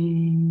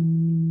day.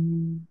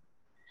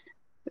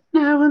 But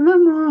now when the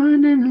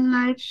morning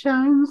light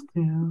shines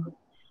through,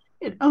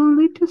 it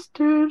only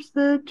disturbs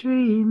the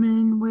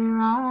dreaming where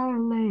I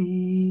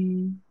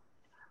lay.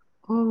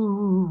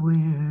 Oh, where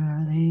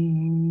are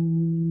they?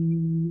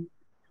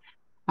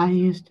 I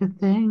used to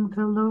thank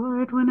the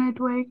Lord when I'd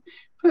wake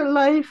for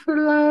life, for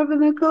love,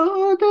 and the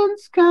golden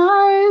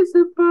skies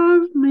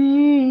above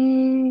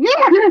me.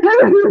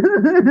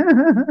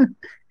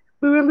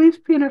 We release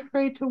being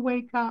afraid to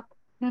wake up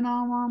in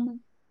all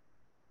moments.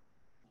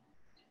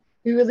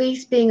 We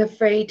release being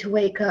afraid to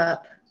wake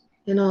up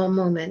in all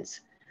moments.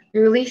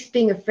 We release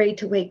being afraid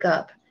to wake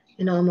up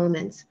in all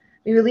moments.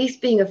 We release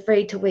being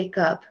afraid to wake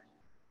up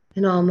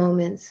in all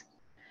moments.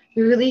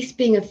 We release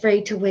being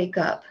afraid to wake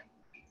up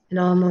in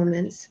all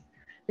moments.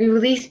 We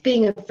release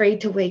being afraid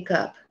to wake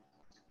up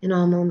in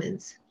all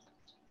moments.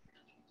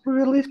 We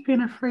release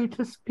being afraid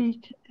to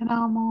speak in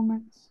all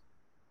moments.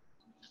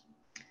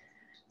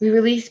 We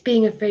release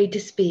being afraid to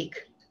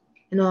speak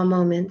in all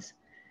moments.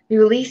 We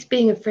release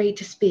being afraid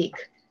to speak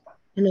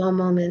in all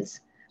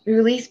moments. We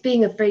release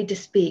being afraid to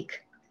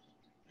speak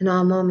in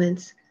all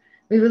moments.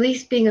 We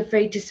release being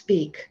afraid to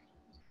speak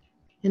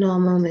in all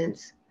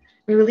moments.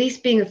 We release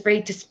being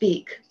afraid to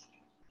speak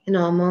in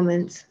all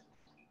moments.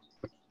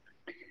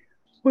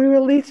 We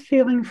release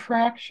feeling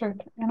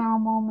fractured in all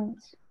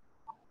moments.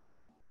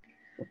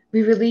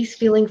 We release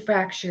feeling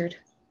fractured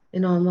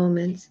in all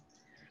moments.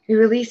 We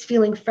release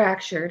feeling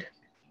fractured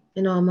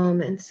in all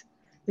moments.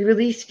 We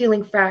release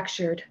feeling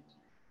fractured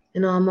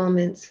in all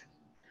moments.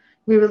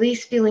 We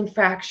release feeling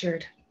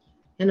fractured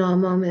in all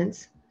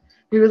moments.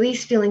 We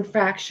release feeling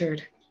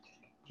fractured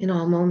in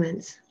all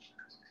moments.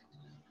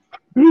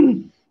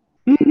 Mm,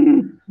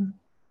 mm,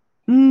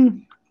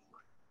 mm.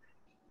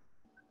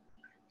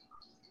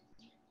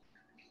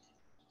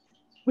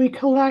 We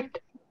collect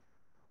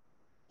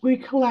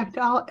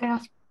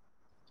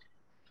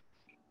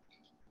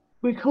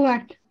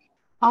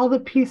all the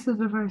pieces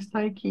of our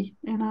psyche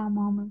in all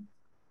moments.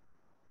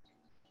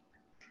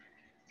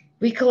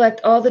 We collect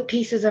all the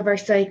pieces of our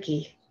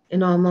psyche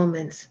in all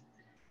moments.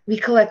 We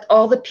collect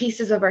all the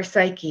pieces of our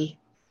psyche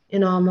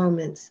in all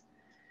moments.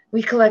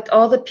 We collect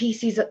all the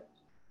pieces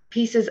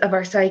of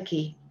our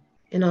psyche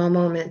in all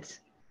moments.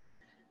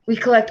 We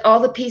collect all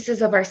the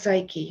pieces of our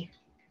psyche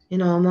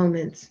in all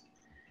moments.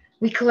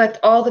 We collect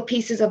all the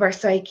pieces of our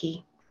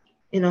psyche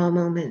in all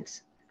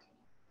moments.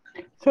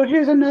 So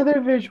here's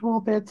another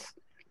visual that's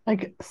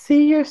like,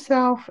 see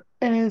yourself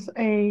as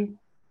a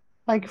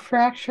like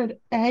fractured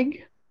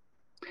egg,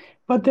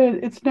 but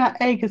it's not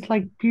egg, it's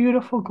like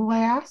beautiful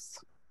glass,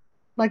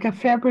 like a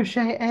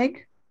Fabergé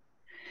egg.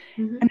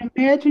 Mm-hmm. And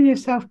imagine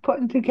yourself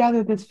putting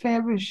together this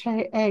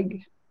Fabergé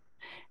egg.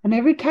 And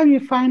every time you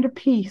find a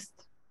piece,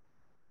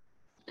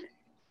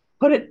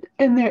 put it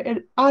in there,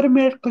 it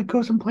automatically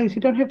goes in place.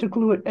 You don't have to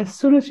glue it. As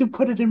soon as you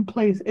put it in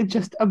place, it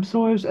just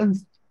absorbs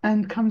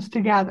and comes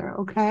together,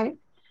 okay?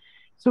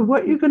 So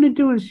what you're going to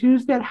do is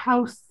use that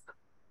house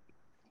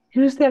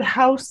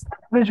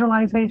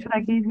visualization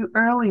I gave you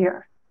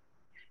earlier,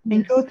 and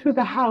Yes. go through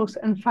the house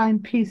and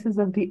find pieces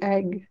of the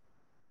egg.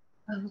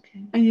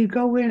 Okay. And you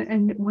go in,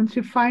 and once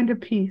you find a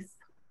piece,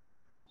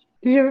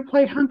 did you ever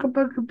play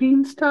Hunka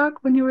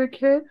Beanstalk when you were a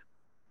kid?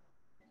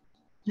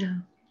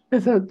 No.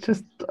 It's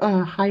just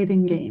a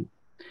hiding game.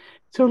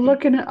 So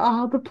looking at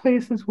all the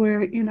places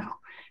where,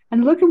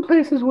 and look in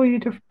places where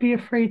you'd be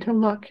afraid to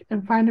look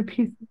and find a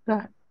piece of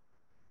the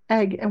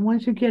egg. And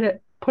once you get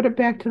it, put it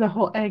back to the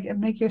whole egg and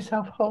make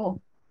yourself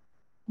whole.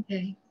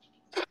 Okay.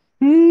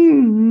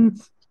 Do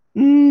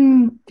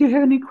you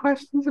have any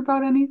questions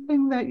about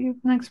anything that you've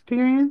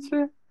experienced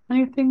or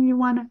anything you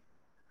want to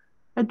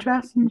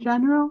address in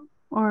general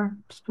or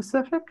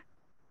specific?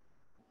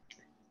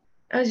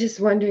 I was just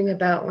wondering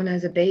about when I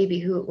was a baby,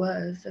 who it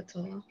was. That's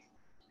all.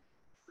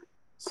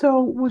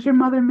 So was your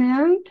mother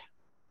married?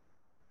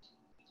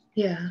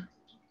 Yeah.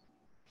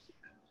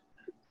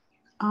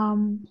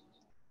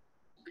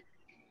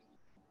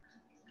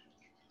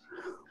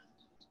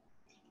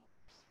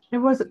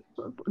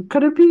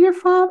 Could it be your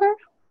father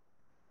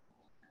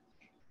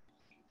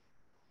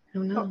I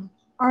don't know.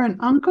 or an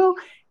uncle?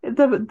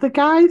 The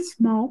guy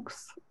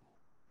smokes.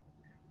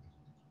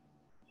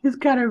 He's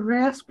got a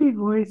raspy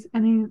voice,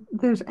 and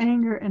there's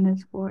anger in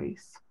his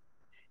voice,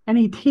 and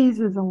he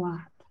teases a lot.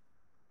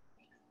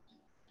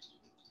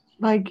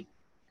 Like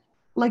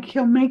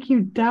he'll make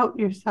you doubt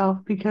yourself,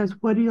 because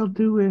what he'll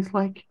do is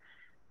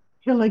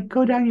he'll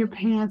go down your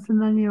pants,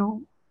 and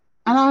then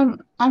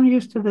I'm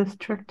used to this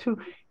trick too.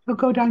 He'll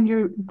go down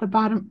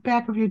the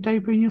back of your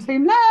diaper, and you'll say,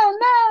 no,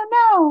 no,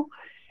 no.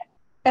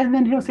 And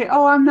then he'll say,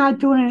 oh, I'm not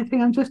doing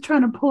anything. I'm just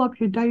trying to pull up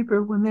your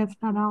diaper, when that's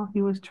not all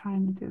he was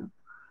trying to do.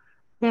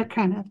 That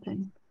kind of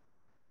thing.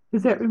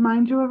 Does that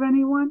remind you of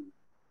anyone?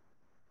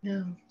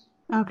 No.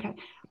 Okay.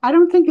 I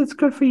don't think it's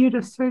good for you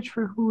to search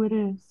for who it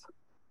is.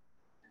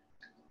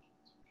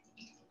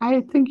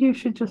 I think you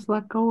should just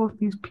let go of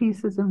these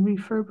pieces and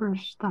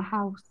refurbish the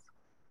house.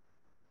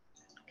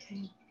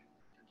 Okay.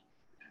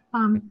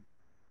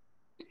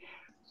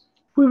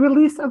 We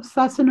release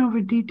obsessing over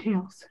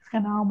details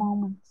in all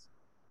moments.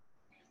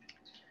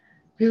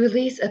 We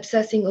release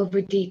obsessing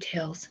over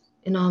details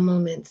in all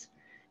moments.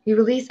 We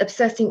release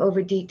obsessing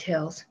over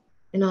details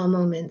in all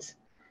moments.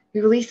 We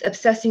release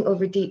obsessing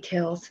over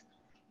details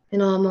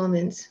in all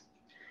moments.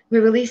 We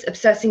release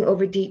obsessing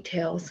over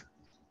details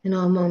in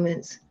all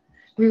moments.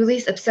 We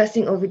release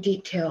obsessing over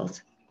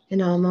details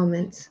in all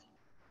moments.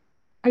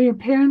 Are your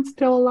parents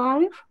still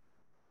alive?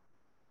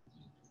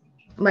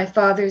 My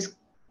father's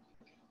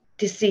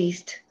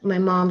deceased. My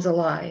mom's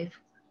alive.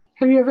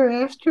 Have you ever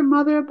asked your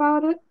mother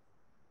about it?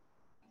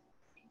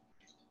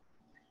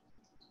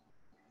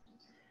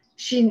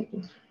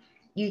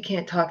 You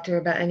can't talk to her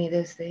about any of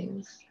those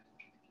things.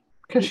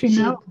 Because she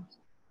knows.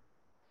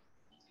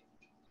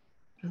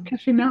 Because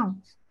she knows,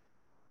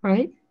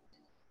 right?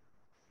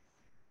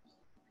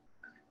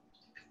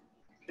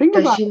 Think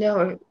Does about she it.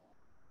 know?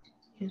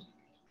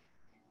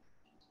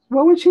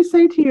 What would she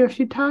say to you if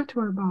you talked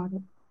to her about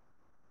it?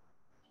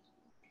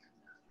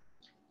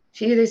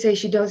 She either say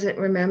she doesn't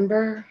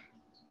remember,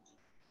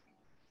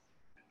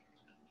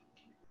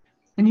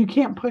 And you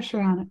can't push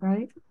her on it,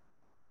 right?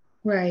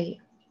 Right.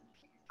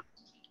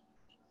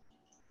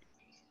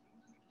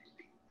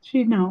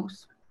 She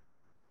knows.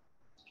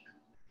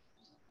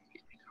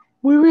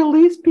 We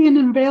release being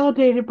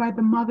invalidated by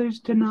the mother's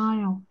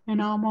denial in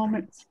all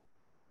moments.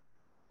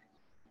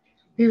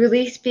 We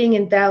release being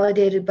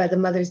invalidated by the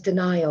mother's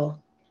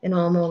denial in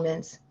all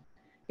moments.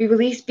 We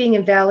release being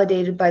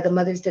invalidated by the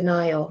mother's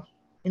denial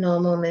in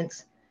all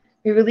moments.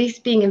 We release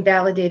being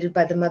invalidated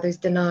by the mother's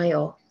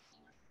denial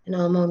in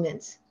all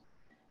moments.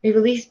 We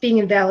release being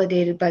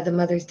invalidated by the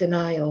mother's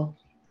denial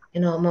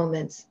in all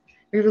moments.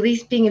 We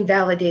release being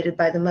invalidated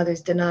by the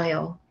mother's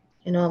denial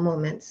in all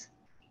moments.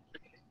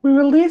 We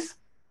release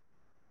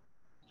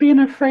being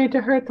afraid to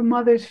hurt the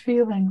mother's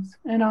feelings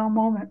in all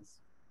moments.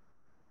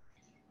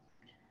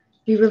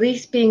 We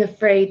release being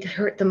afraid to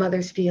hurt the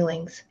mother's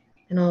feelings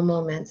in all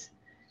moments.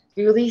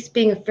 We release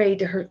being afraid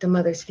to hurt the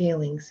mother's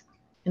feelings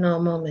in all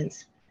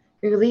moments.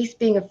 We release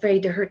being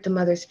afraid to hurt the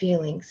mother's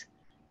feelings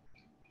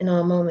in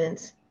all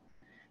moments.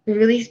 We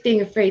release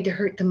being afraid to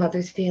hurt the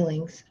mother's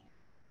feelings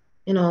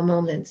in all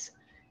moments.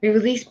 We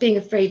release being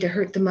afraid to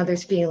hurt the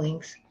mother's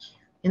feelings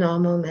in all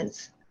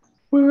moments.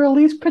 We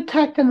release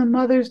protecting the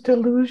mother's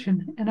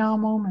delusion in all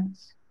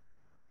moments.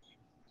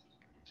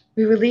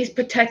 We release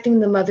protecting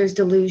the mother's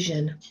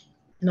delusion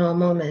in all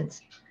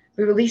moments.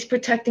 We release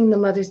protecting the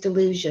mother's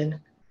delusion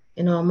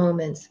in all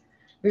moments.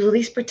 We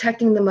release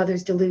protecting the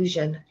mother's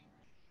delusion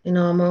in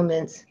all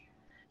moments.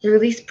 We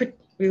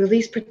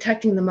release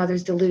protecting the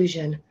mother's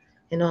delusion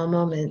in all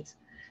moments.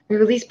 We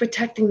release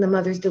protecting the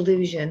mother's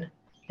delusion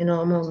in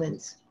all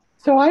moments.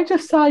 So I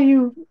just saw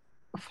you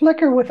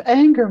flicker with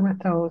anger with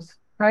those,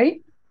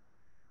 right?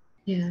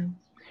 Yeah.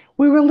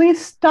 We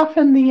release stuff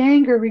in the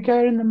anger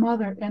regarding the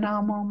mother in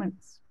all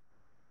moments.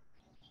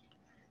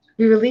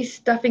 We release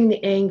stuffing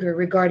the anger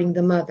regarding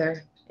the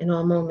mother in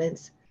all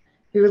moments.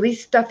 We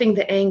release stuffing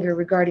the anger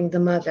regarding the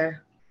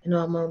mother in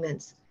all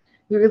moments.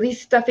 We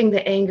release stuffing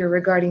the anger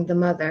regarding the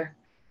mother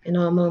in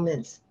all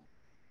moments.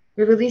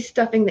 We release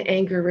stuffing the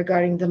anger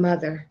regarding the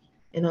mother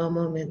in all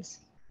moments.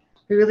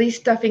 We release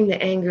stuffing the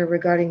anger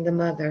regarding the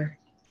mother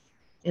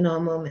in all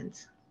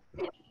moments.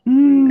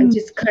 I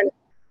just kind of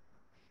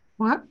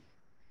What?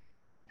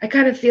 I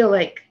kind of feel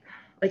like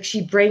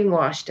she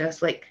brainwashed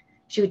us. Like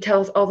she would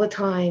tell us all the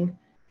time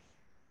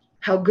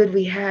how good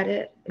we had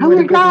it. And Oh what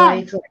my a good God.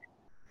 life.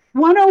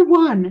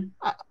 101.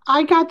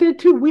 I got there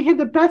too. We had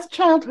the best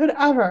childhood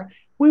ever.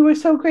 We were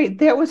so great.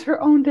 That was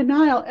her own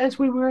denial as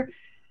we were,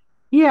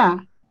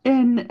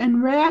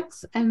 and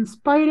rats and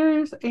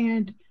spiders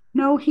and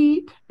no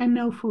heat and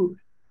no food.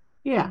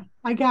 Yeah,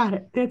 I got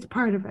it. That's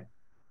part of it.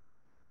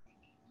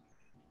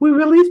 We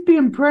release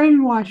being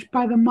brainwashed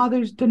by the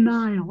mother's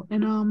denial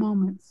in all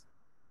moments.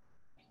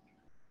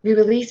 We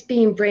release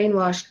being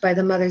brainwashed by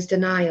the mother's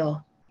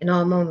denial in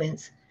all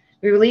moments.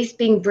 We release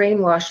being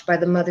brainwashed by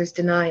the mother's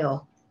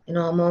denial in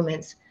all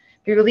moments.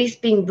 We release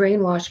being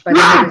brainwashed by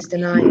the mother's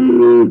denial in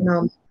all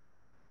moments.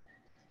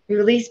 We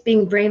release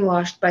being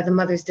brainwashed by the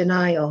mother's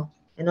denial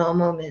in all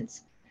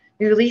moments.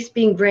 We release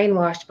being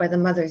brainwashed by the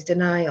mother's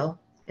denial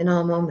in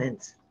all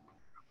moments.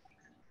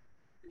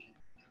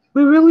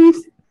 We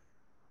release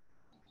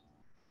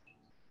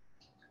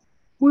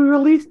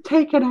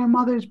taking our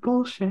mother's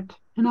bullshit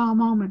in all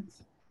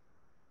moments.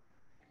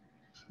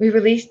 We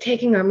release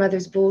taking our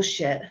mother's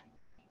bullshit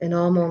in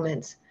all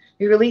moments.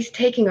 We release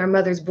taking our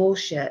mother's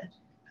bullshit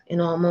in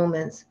all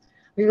moments.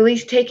 We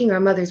release taking our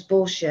mother's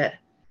bullshit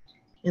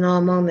in all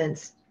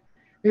moments.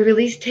 We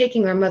release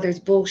taking our mother's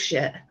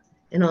bullshit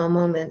in all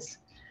moments.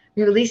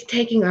 We release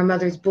taking our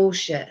mother's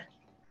bullshit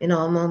in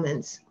all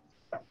moments.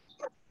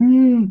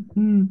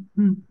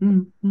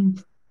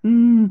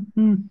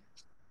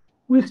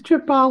 We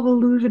strip all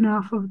illusion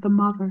off of the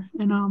mother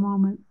in all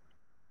moments.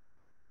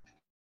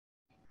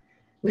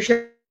 We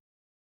strip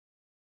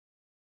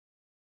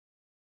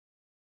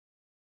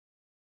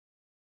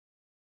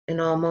in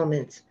all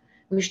moments.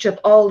 We strip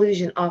all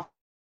illusion off.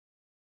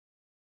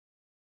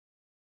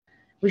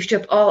 We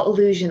strip all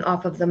illusion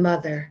off of the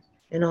mother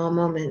in all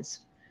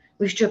moments.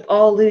 We strip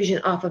all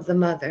illusion off of the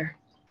mother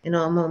in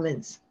all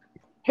moments.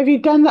 Have you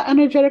done the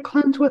energetic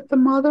cleanse with the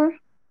mother?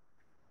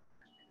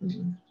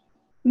 Mm-hmm.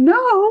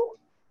 No.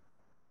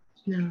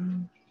 No.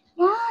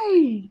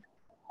 Why?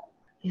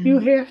 Yeah, You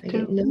have I to.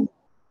 didn't know.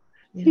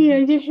 Yeah,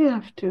 you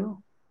have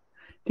to.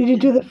 Did you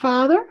do the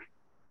father?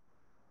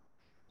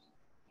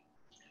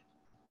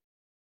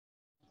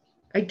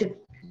 I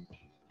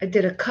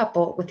did a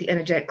couple with the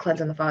energetic cleanse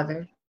on the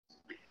father.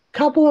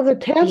 Couple of the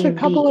tests, a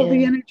couple of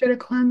the energetic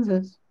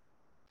cleanses.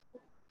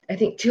 I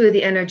think 2 of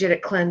the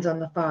energetic cleanse on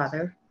the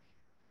father.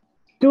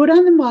 Do it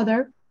on the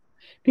mother,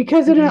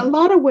 because in a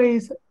lot of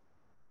ways,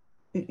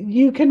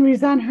 you can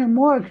resent her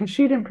more because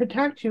she didn't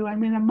protect you. I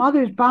mean, a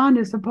mother's bond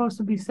is supposed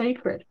to be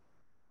sacred.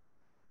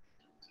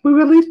 We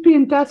release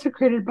being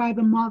desecrated by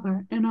the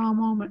mother in all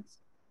moments.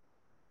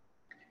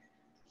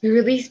 We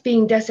release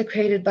being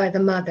desecrated by the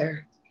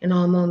mother in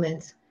all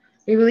moments.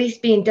 We release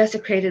being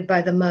desecrated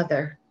by the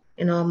mother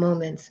in all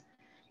moments.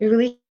 We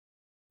release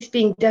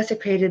being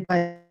desecrated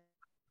by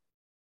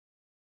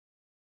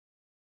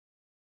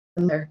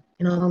mother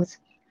in all moments.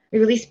 We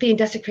release being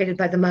desecrated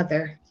by the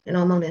mother in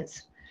all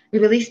moments. We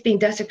release being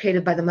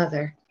desecrated by the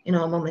mother in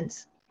all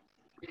moments.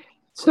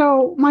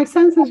 So my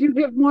sense is you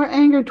get more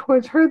anger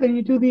towards her than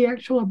you do the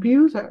actual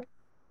abuser,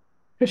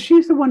 because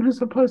she's the one who's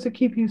supposed to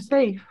keep you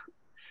safe.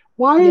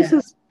 Why is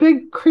this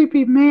big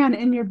creepy man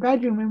in your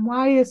bedroom, and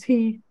why is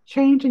he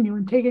changing you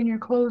and taking your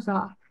clothes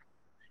off?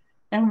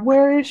 And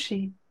where is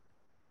she?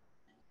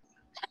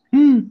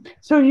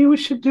 So you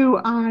should do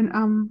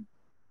on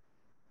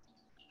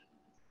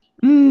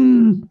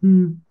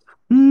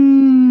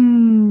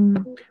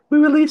we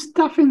release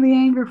stuffing the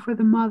anger for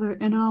the mother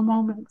in all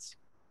moments.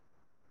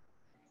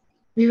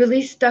 We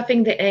release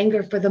stuffing the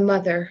anger for the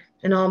mother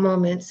in all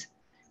moments.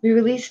 We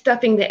release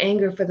stuffing the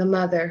anger for the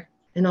mother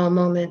in all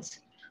moments.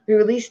 We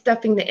release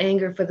stuffing the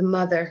anger for the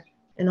mother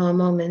in all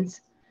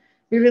moments.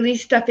 We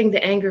release stuffing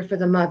the anger for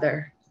the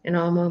mother in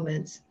all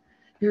moments.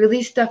 We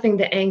release stuffing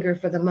the anger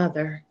for the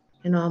mother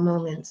in all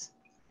moments.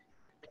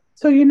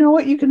 So you know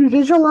what you can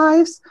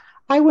visualize?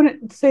 I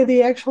wouldn't say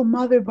the actual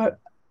mother, but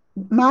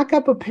mock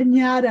up a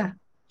piñata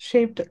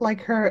shaped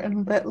like her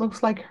and that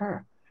looks like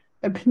her,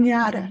 a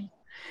piñata.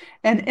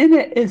 And in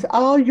it is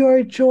all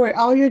your joy,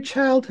 all your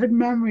childhood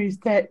memories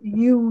that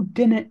you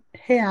didn't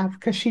have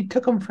because she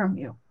took them from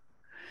you.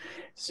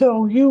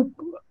 So you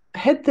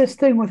hit this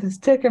thing with a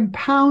stick and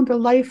pound the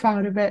life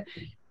out of it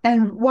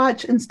and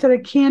watch, instead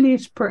of candy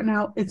spurting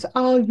out, it's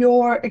all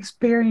your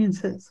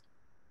experiences.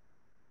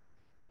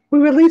 We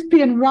release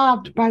being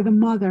robbed by the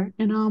mother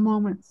in all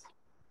moments.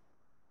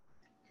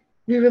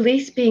 We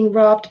release being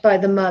robbed by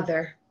the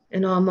mother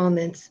in all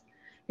moments.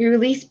 We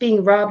release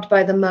being robbed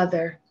by the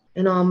mother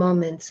in all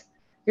moments.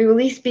 We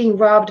release being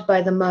robbed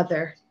by the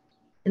mother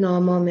in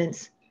all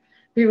moments.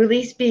 We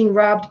release being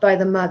robbed by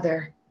the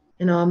mother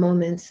in all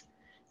moments.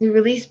 We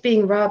release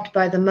being robbed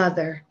by the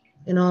mother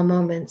in all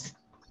moments.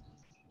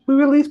 We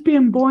release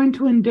being born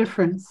to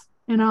indifference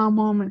in all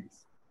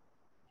moments.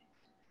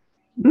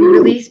 We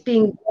release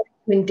being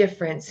born to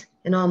indifference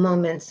in all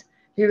moments.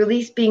 We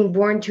release being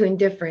born to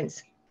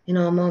indifference in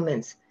all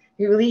moments.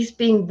 We release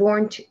being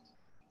born to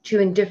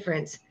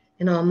indifference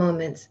in all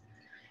moments.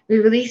 We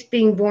release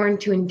being born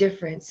to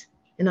indifference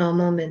in all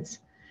moments.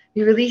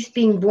 We release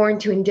being born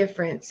to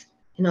indifference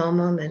in all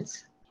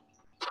moments.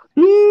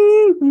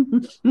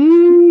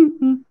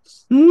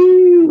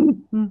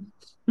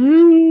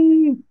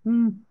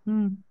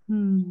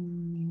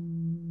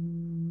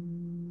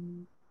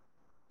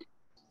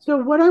 So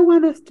what I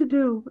want us to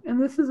do,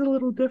 and this is a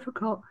little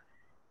difficult,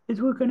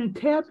 is we're going to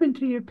tap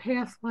into your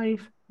past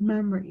life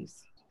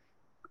memories.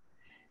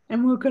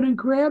 And we're going to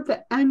grab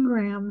the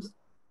engrams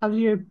of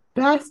your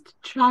best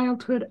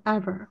childhood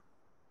ever.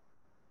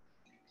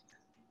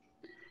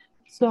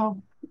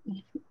 So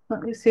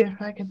let me see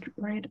if I can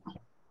write it.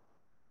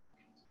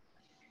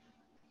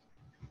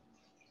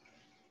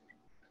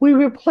 We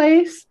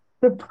replace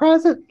the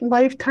present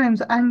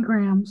lifetime's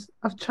engrams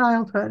of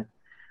childhood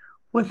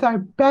with our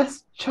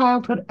best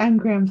childhood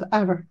engrams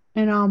ever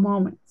in all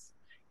moments.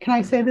 Can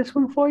I say this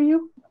one for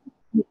you?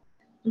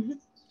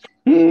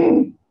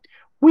 Mm-hmm.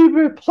 We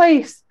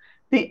replace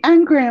the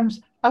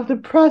engrams of the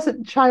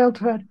present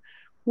childhood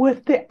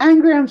with the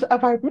engrams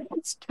of our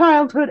best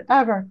childhood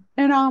ever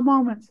in all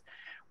moments.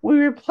 We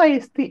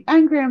replace the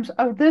engrams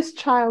of this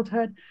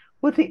childhood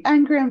with the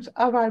engrams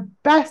of our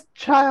best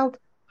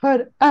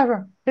childhood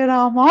ever in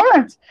all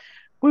moments.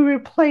 We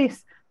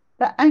replace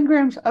the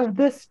engrams of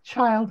this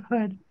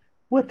childhood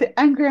with the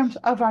engrams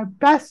of our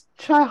best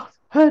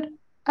childhood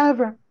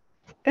ever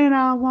in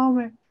all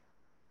moments.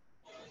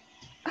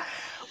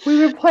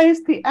 We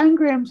replace the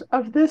engrams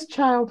of this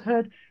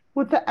childhood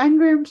with the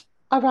engrams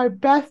of our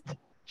best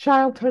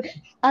childhood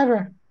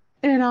ever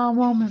in all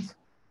moments.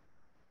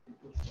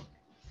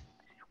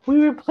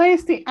 We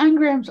replace the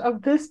engrams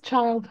of this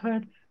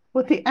childhood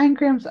with the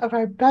engrams of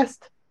our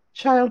best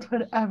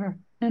childhood ever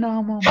in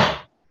all moments.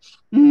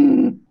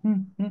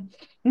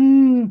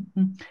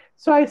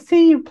 So I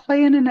see you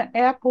playing in an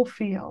apple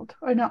field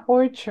or in an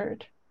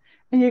orchard,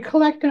 and you're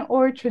collecting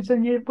orchards,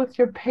 and you're with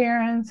your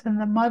parents, and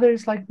the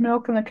mother's like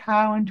milking the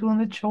cow and doing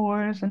the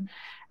chores, and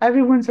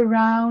everyone's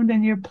around,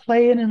 and you're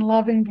playing and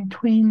loving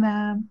between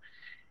them.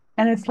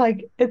 And it's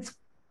like,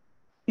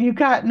 you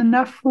got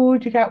enough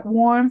food, you got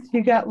warmth,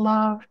 you got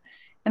love,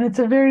 and it's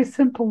a very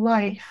simple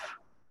life.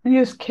 And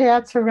there's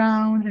cats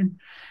around,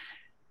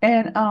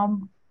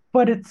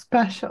 but it's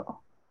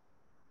special.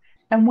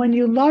 And when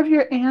you love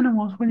your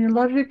animals, when you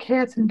love your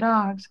cats and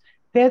dogs,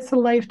 that's the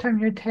lifetime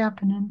you're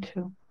tapping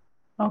into.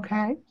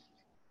 Okay?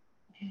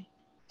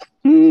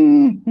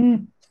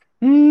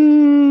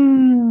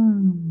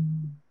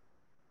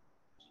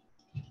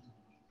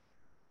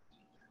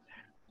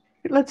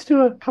 Let's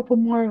do a couple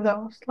more of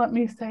those. Let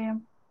me say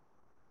them.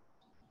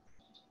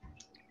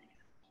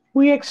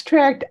 We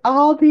extract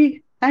all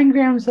the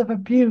engrams of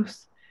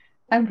abuse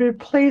and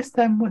replace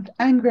them with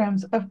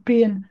engrams of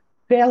being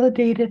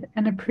validated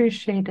and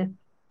appreciated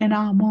in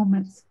all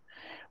moments.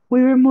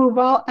 We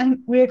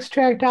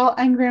extract all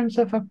engrams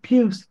of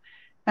abuse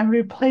and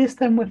replace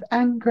them with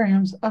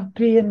engrams of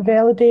being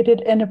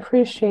validated and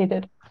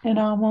appreciated in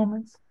all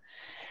moments.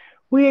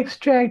 We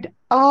extract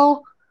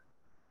all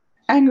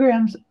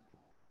engrams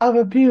of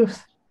abuse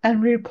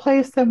and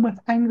replace them with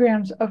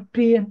engrams of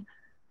being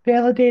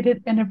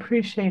validated and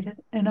appreciated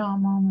in all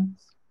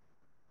moments.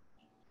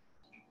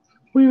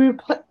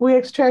 We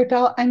extract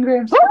all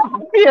engrams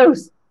of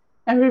abuse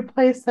and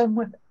replace them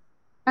with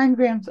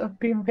engrams of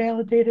being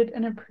validated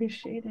and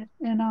appreciated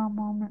in all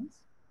moments.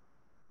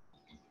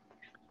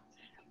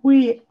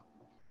 We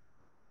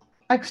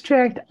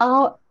extract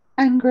all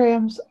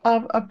engrams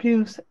of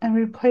abuse and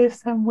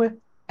replace them with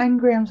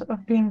engrams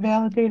of being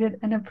validated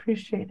and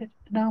appreciated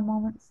in all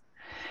moments.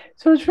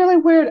 So it's really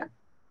weird.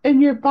 In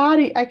your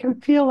body, I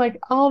can feel like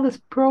all this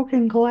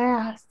broken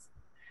glass.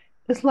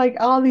 It's like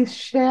all these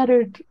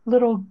shattered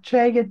little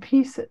jagged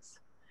pieces.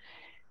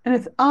 And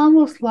it's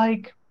almost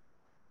like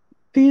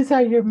these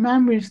are your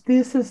memories.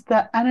 This is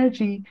the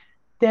energy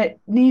that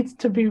needs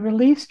to be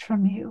released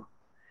from you.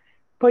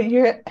 But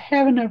you're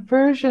having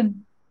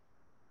aversion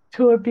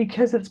to it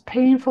because it's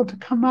painful to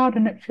come out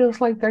and it feels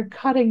like they're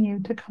cutting you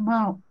to come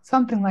out,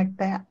 something like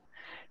that.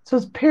 So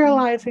it's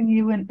paralyzing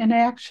you in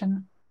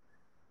inaction.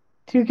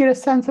 Do you get a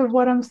sense of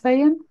what I'm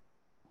saying?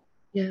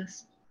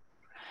 Yes.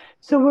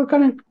 So we're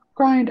going to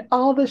grind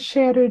all the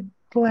shattered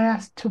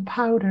glass to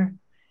powder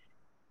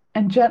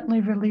and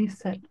gently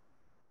release it.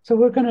 So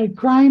we're going to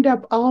grind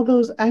up all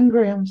those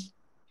engrams,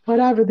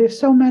 whatever, there's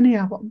so many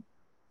of them.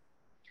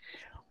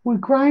 We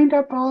grind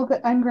up all the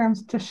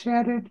engrams to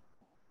shattered.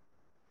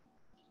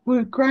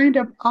 We grind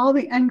up all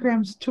the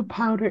engrams to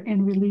powder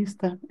and release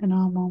them in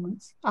all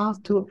moments. I'll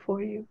do it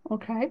for you,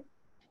 okay?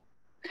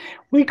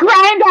 We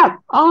grind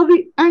up all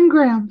the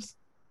engrams.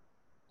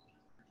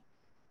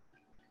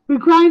 We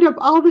grind up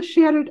all the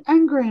shattered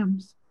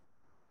engrams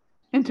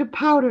into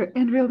powder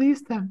and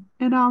release them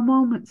in all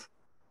moments.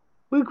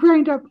 We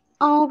grind up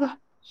all the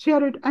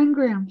shattered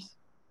engrams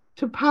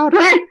to powder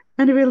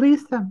and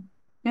release them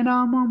in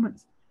all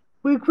moments.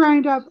 We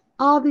grind up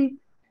all the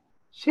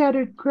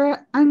shattered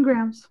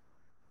engrams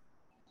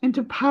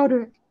into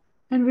powder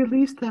and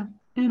release them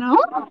in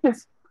all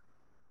moments.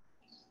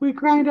 We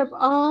grind up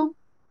all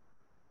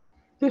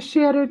the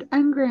shattered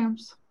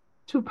engrams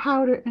to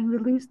powder and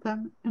release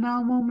them in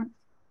all moments.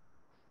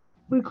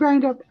 We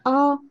grind up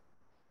all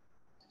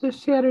the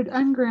shattered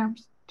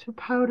engrams to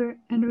powder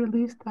and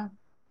release them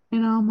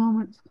in all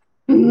moments.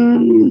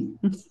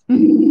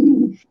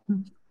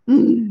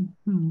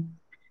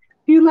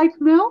 You like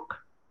milk?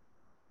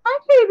 Hi,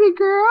 baby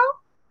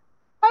girl.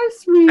 Hi,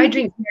 sweet. I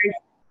drink dairy.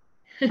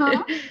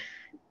 Huh?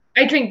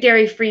 I drink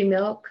dairy-free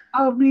milk.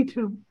 Oh, me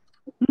too.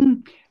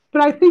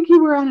 But I think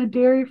you were on a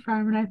dairy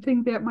farm, and I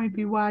think that might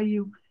be why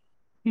you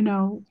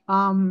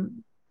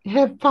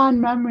have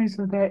fond memories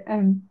of that,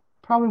 and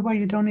probably why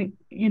you don't eat,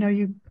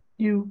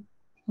 you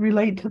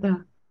relate to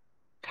the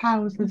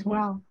cows as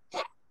well.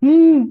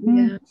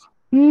 Yeah.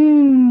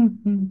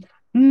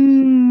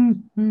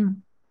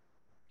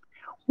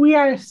 We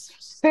are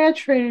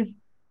saturated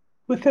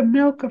with the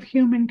milk of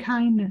human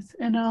kindness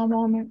in all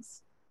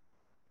moments.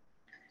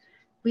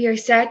 We are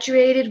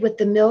saturated with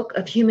the milk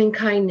of human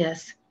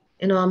kindness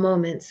in all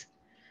moments.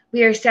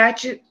 We are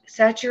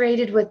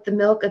saturated with the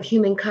milk of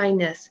human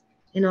kindness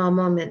in all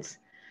moments.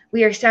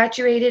 We are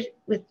saturated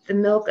with the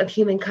milk of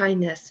human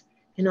kindness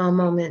in all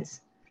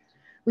moments.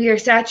 We are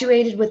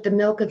saturated with the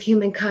milk of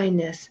human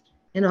kindness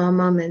in all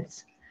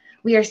moments.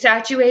 We are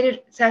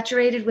saturated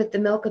with the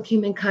milk of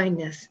human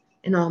kindness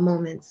in all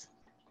moments.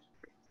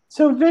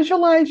 So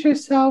visualize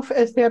yourself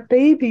as that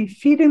baby,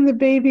 feeding the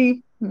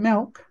baby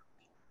milk.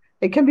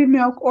 It can be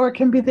milk or it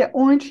can be the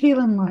orange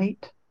healing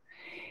light.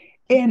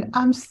 And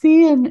I'm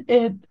seeing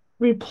it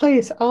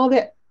replace all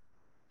that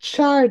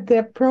charred,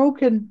 that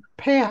broken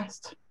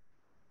past.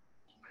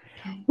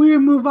 We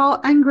remove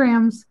all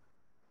engrams.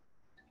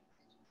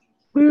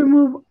 We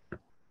remove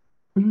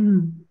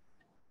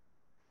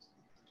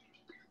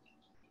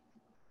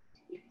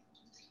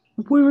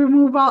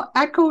all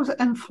echoes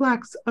and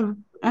flecks of,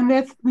 and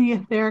that's the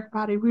etheric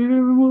body. We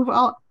remove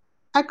all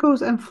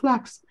echoes and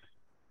flecks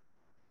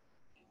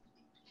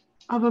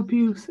of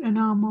abuse in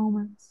all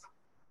moments.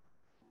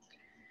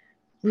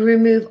 We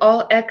remove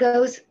all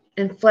echoes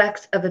and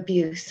flecks of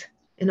abuse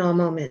in all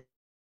moments.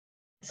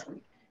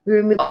 We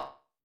remove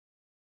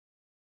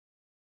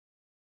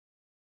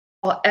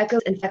all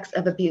echoes and flecks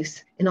of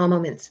abuse in all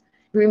moments.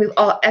 We remove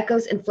all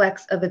echoes and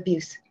flecks of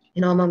abuse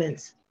in all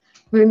moments.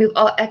 We remove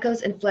all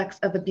echoes and flecks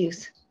of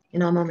abuse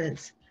in all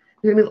moments.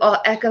 We remove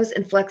all echoes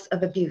and flecks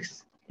of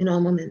abuse in all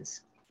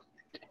moments.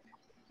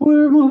 We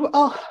remove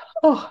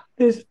all,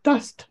 there's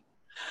dust.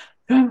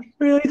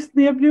 Release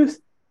the abuse.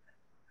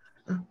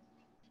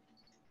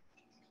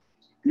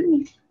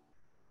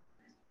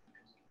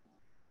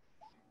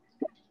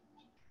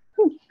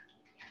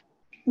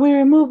 We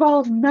remove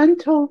all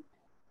mental.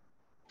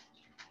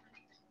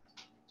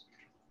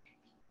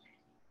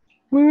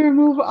 We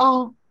remove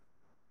all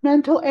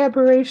mental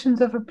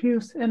aberrations of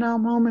abuse in all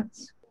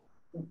moments.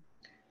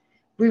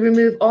 We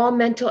remove all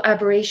mental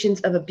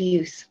aberrations of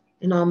abuse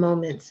in all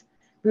moments.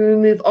 We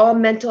remove all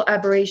mental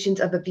aberrations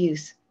of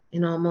abuse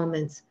in all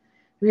moments.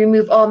 We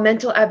remove all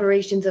mental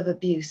aberrations of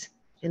abuse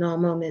in all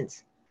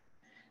moments.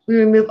 We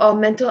remove all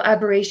mental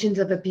aberrations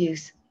of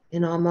abuse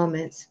in all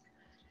moments.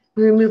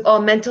 We remove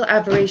all mental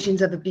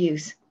aberrations of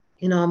abuse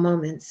in all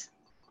moments.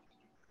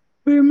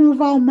 We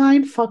remove all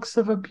mind fucks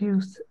of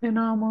abuse in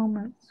all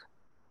moments.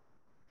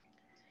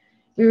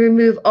 We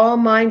remove all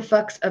mind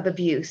fucks of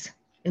abuse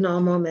in all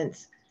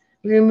moments.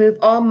 We remove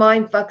all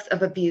mind fucks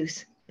of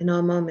abuse in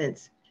all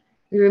moments.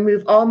 We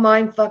remove all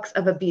mind fucks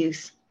of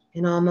abuse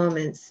in all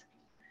moments.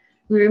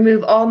 We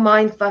remove all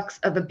mind fucks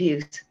of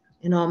abuse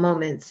in all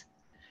moments.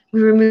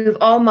 We remove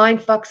all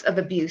mind fucks of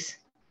abuse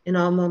in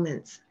all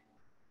moments.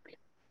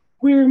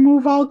 We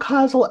remove all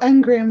causal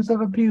engrams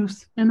of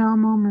abuse in all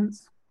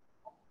moments.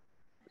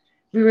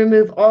 We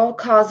remove all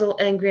causal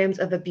engrams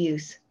of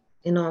abuse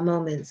in all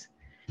moments.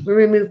 We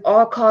remove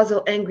all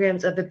causal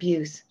engrams of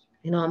abuse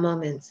in all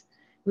moments.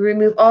 We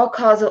remove all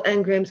causal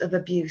engrams of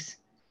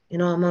abuse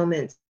in all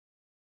moments.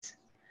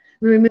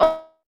 We remove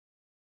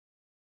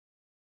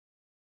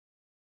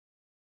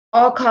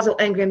all causal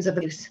engrams of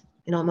abuse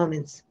in all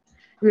moments.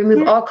 We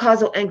remove all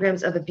causal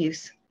engrams of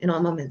abuse in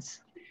all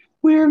moments.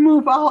 We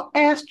remove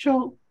all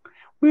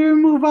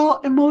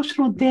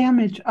emotional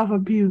damage of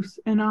abuse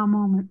in all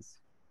moments.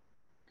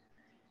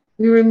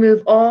 We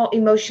remove all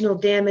emotional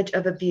damage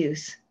of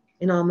abuse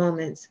in all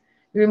moments.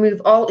 We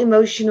remove all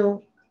emotional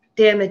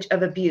damage of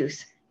abuse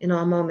in all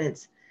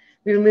moments.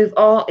 We remove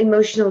all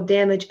emotional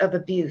damage of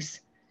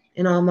abuse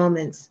in all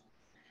moments.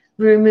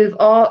 We remove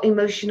all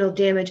emotional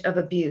damage of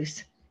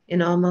abuse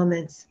in all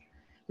moments.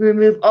 We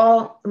remove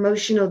all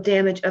emotional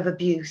damage of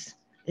abuse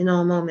in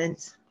all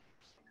moments.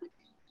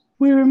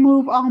 We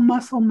remove all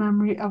muscle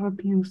memory of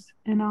abuse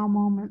in all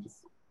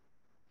moments.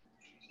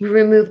 We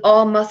remove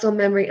all muscle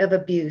memory of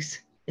abuse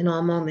in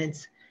all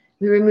moments.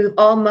 We remove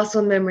all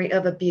muscle memory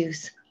of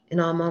abuse in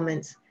all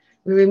moments.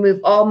 We remove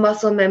all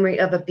muscle memory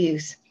of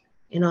abuse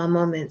in all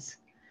moments.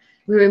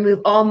 We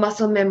remove all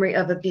muscle memory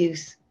of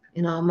abuse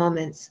in all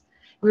moments.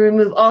 We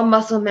remove all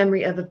muscle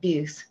memory of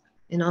abuse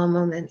in all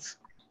moments.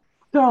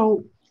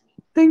 So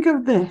think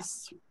of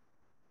this.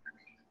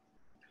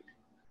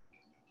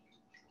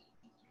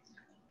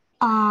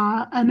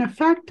 An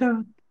effect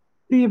of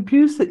the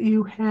abuse that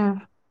you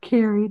have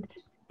carried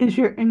is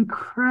your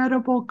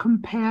incredible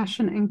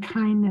compassion and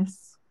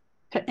kindness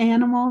to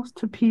animals,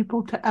 to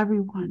people, to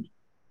everyone.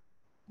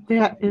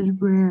 That is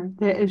rare.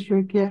 That is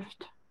your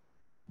gift.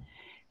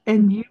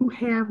 And you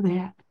have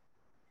that.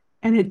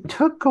 And it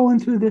took going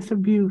through this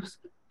abuse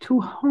to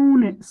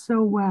hone it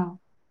so well.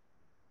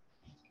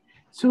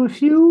 So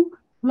if you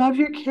love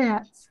your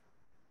cats,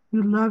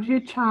 you love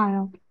your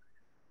child,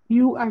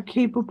 you are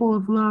capable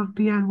of love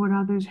beyond what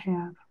others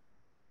have.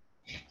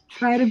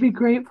 Try to be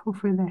grateful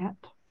for that.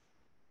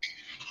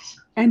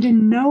 And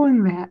in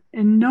knowing that,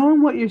 and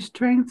knowing what your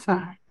strengths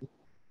are,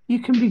 you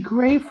can be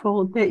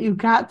grateful that you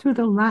got through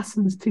the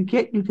lessons to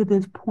get you to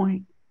this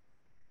point.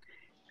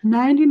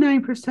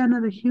 99%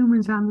 of the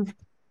humans on this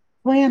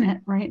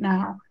planet right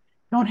now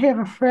don't have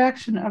a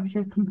fraction of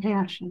your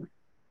compassion.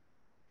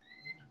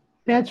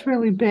 That's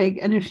really big.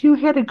 And if you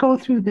had to go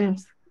through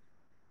this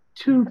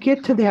to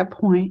get to that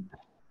point,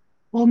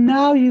 well,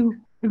 now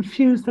you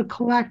infuse the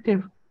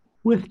collective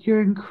with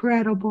your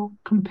incredible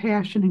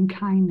compassion and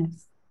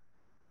kindness.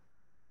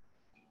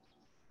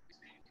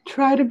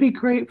 Try to be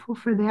grateful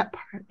for that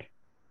part.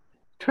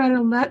 Try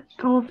to let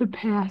go of the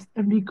past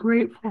and be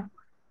grateful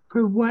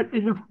for what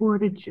it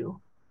afforded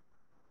you.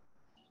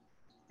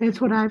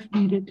 That's what I've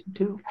needed to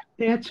do.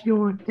 That's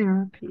your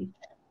therapy.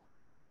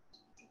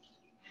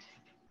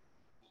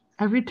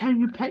 Every time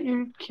you pet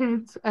your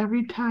kids,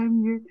 every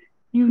time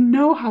you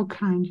know how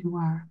kind you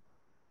are.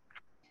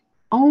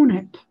 Own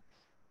it.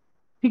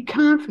 Be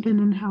confident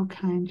in how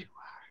kind you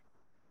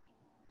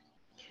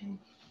are. Okay.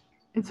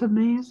 It's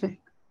amazing.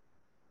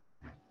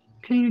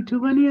 Can you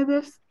do any of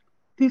this?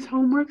 These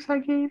homeworks I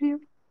gave you?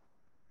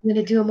 I'm going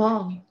to do them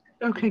all.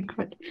 Okay,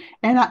 good.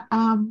 And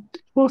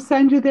we'll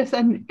send you this.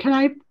 And can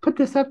I put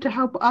this up to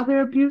help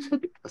other abuse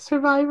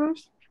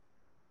survivors?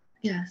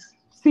 Yes.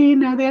 See,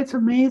 now that's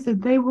amazing.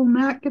 They will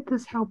not get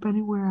this help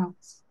anywhere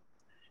else.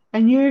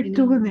 And you're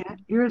doing that.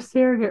 You're a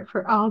surrogate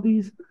for all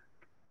these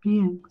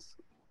beings.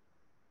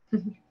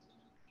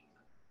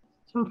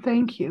 So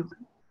thank you.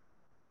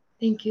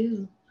 Thank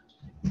you.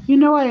 You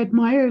know I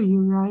admire you,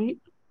 right?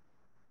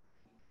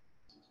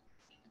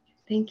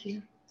 Thank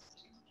you.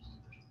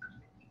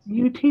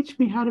 You teach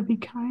me how to be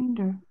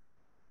kinder.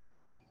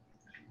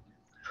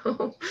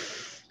 So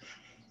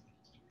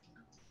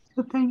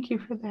thank you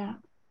for that.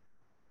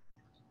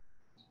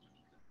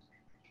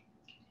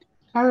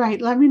 All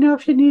right, let me know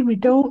if you need me.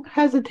 Don't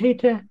hesitate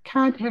to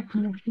contact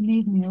me if you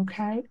need me,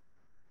 okay?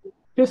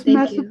 Just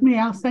message me.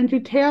 I'll send you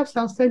tabs.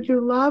 I'll send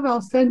you love.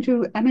 I'll send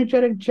you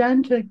energetic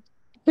Jen to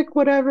kick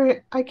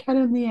whatever I can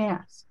in the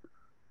ass.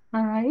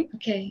 All right?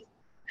 Okay.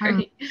 All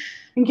right.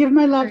 And give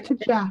my love to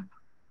Jeff.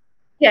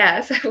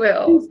 Yes, I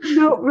will. His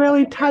note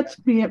really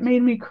touched me. It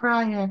made me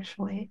cry,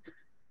 actually.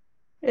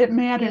 It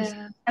matters.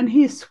 Yeah. And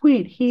he's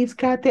sweet. He's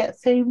got that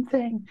same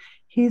thing.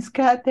 He's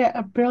got that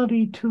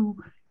ability to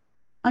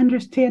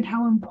understand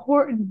how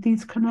important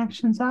these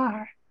connections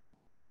are.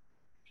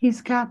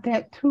 He's got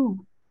that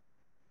too.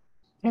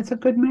 It's a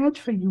good match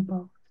for you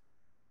both.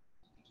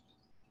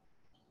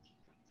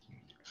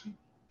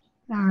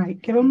 All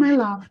right. Give them my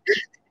love.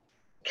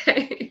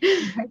 Okay.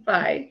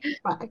 Bye.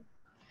 Bye.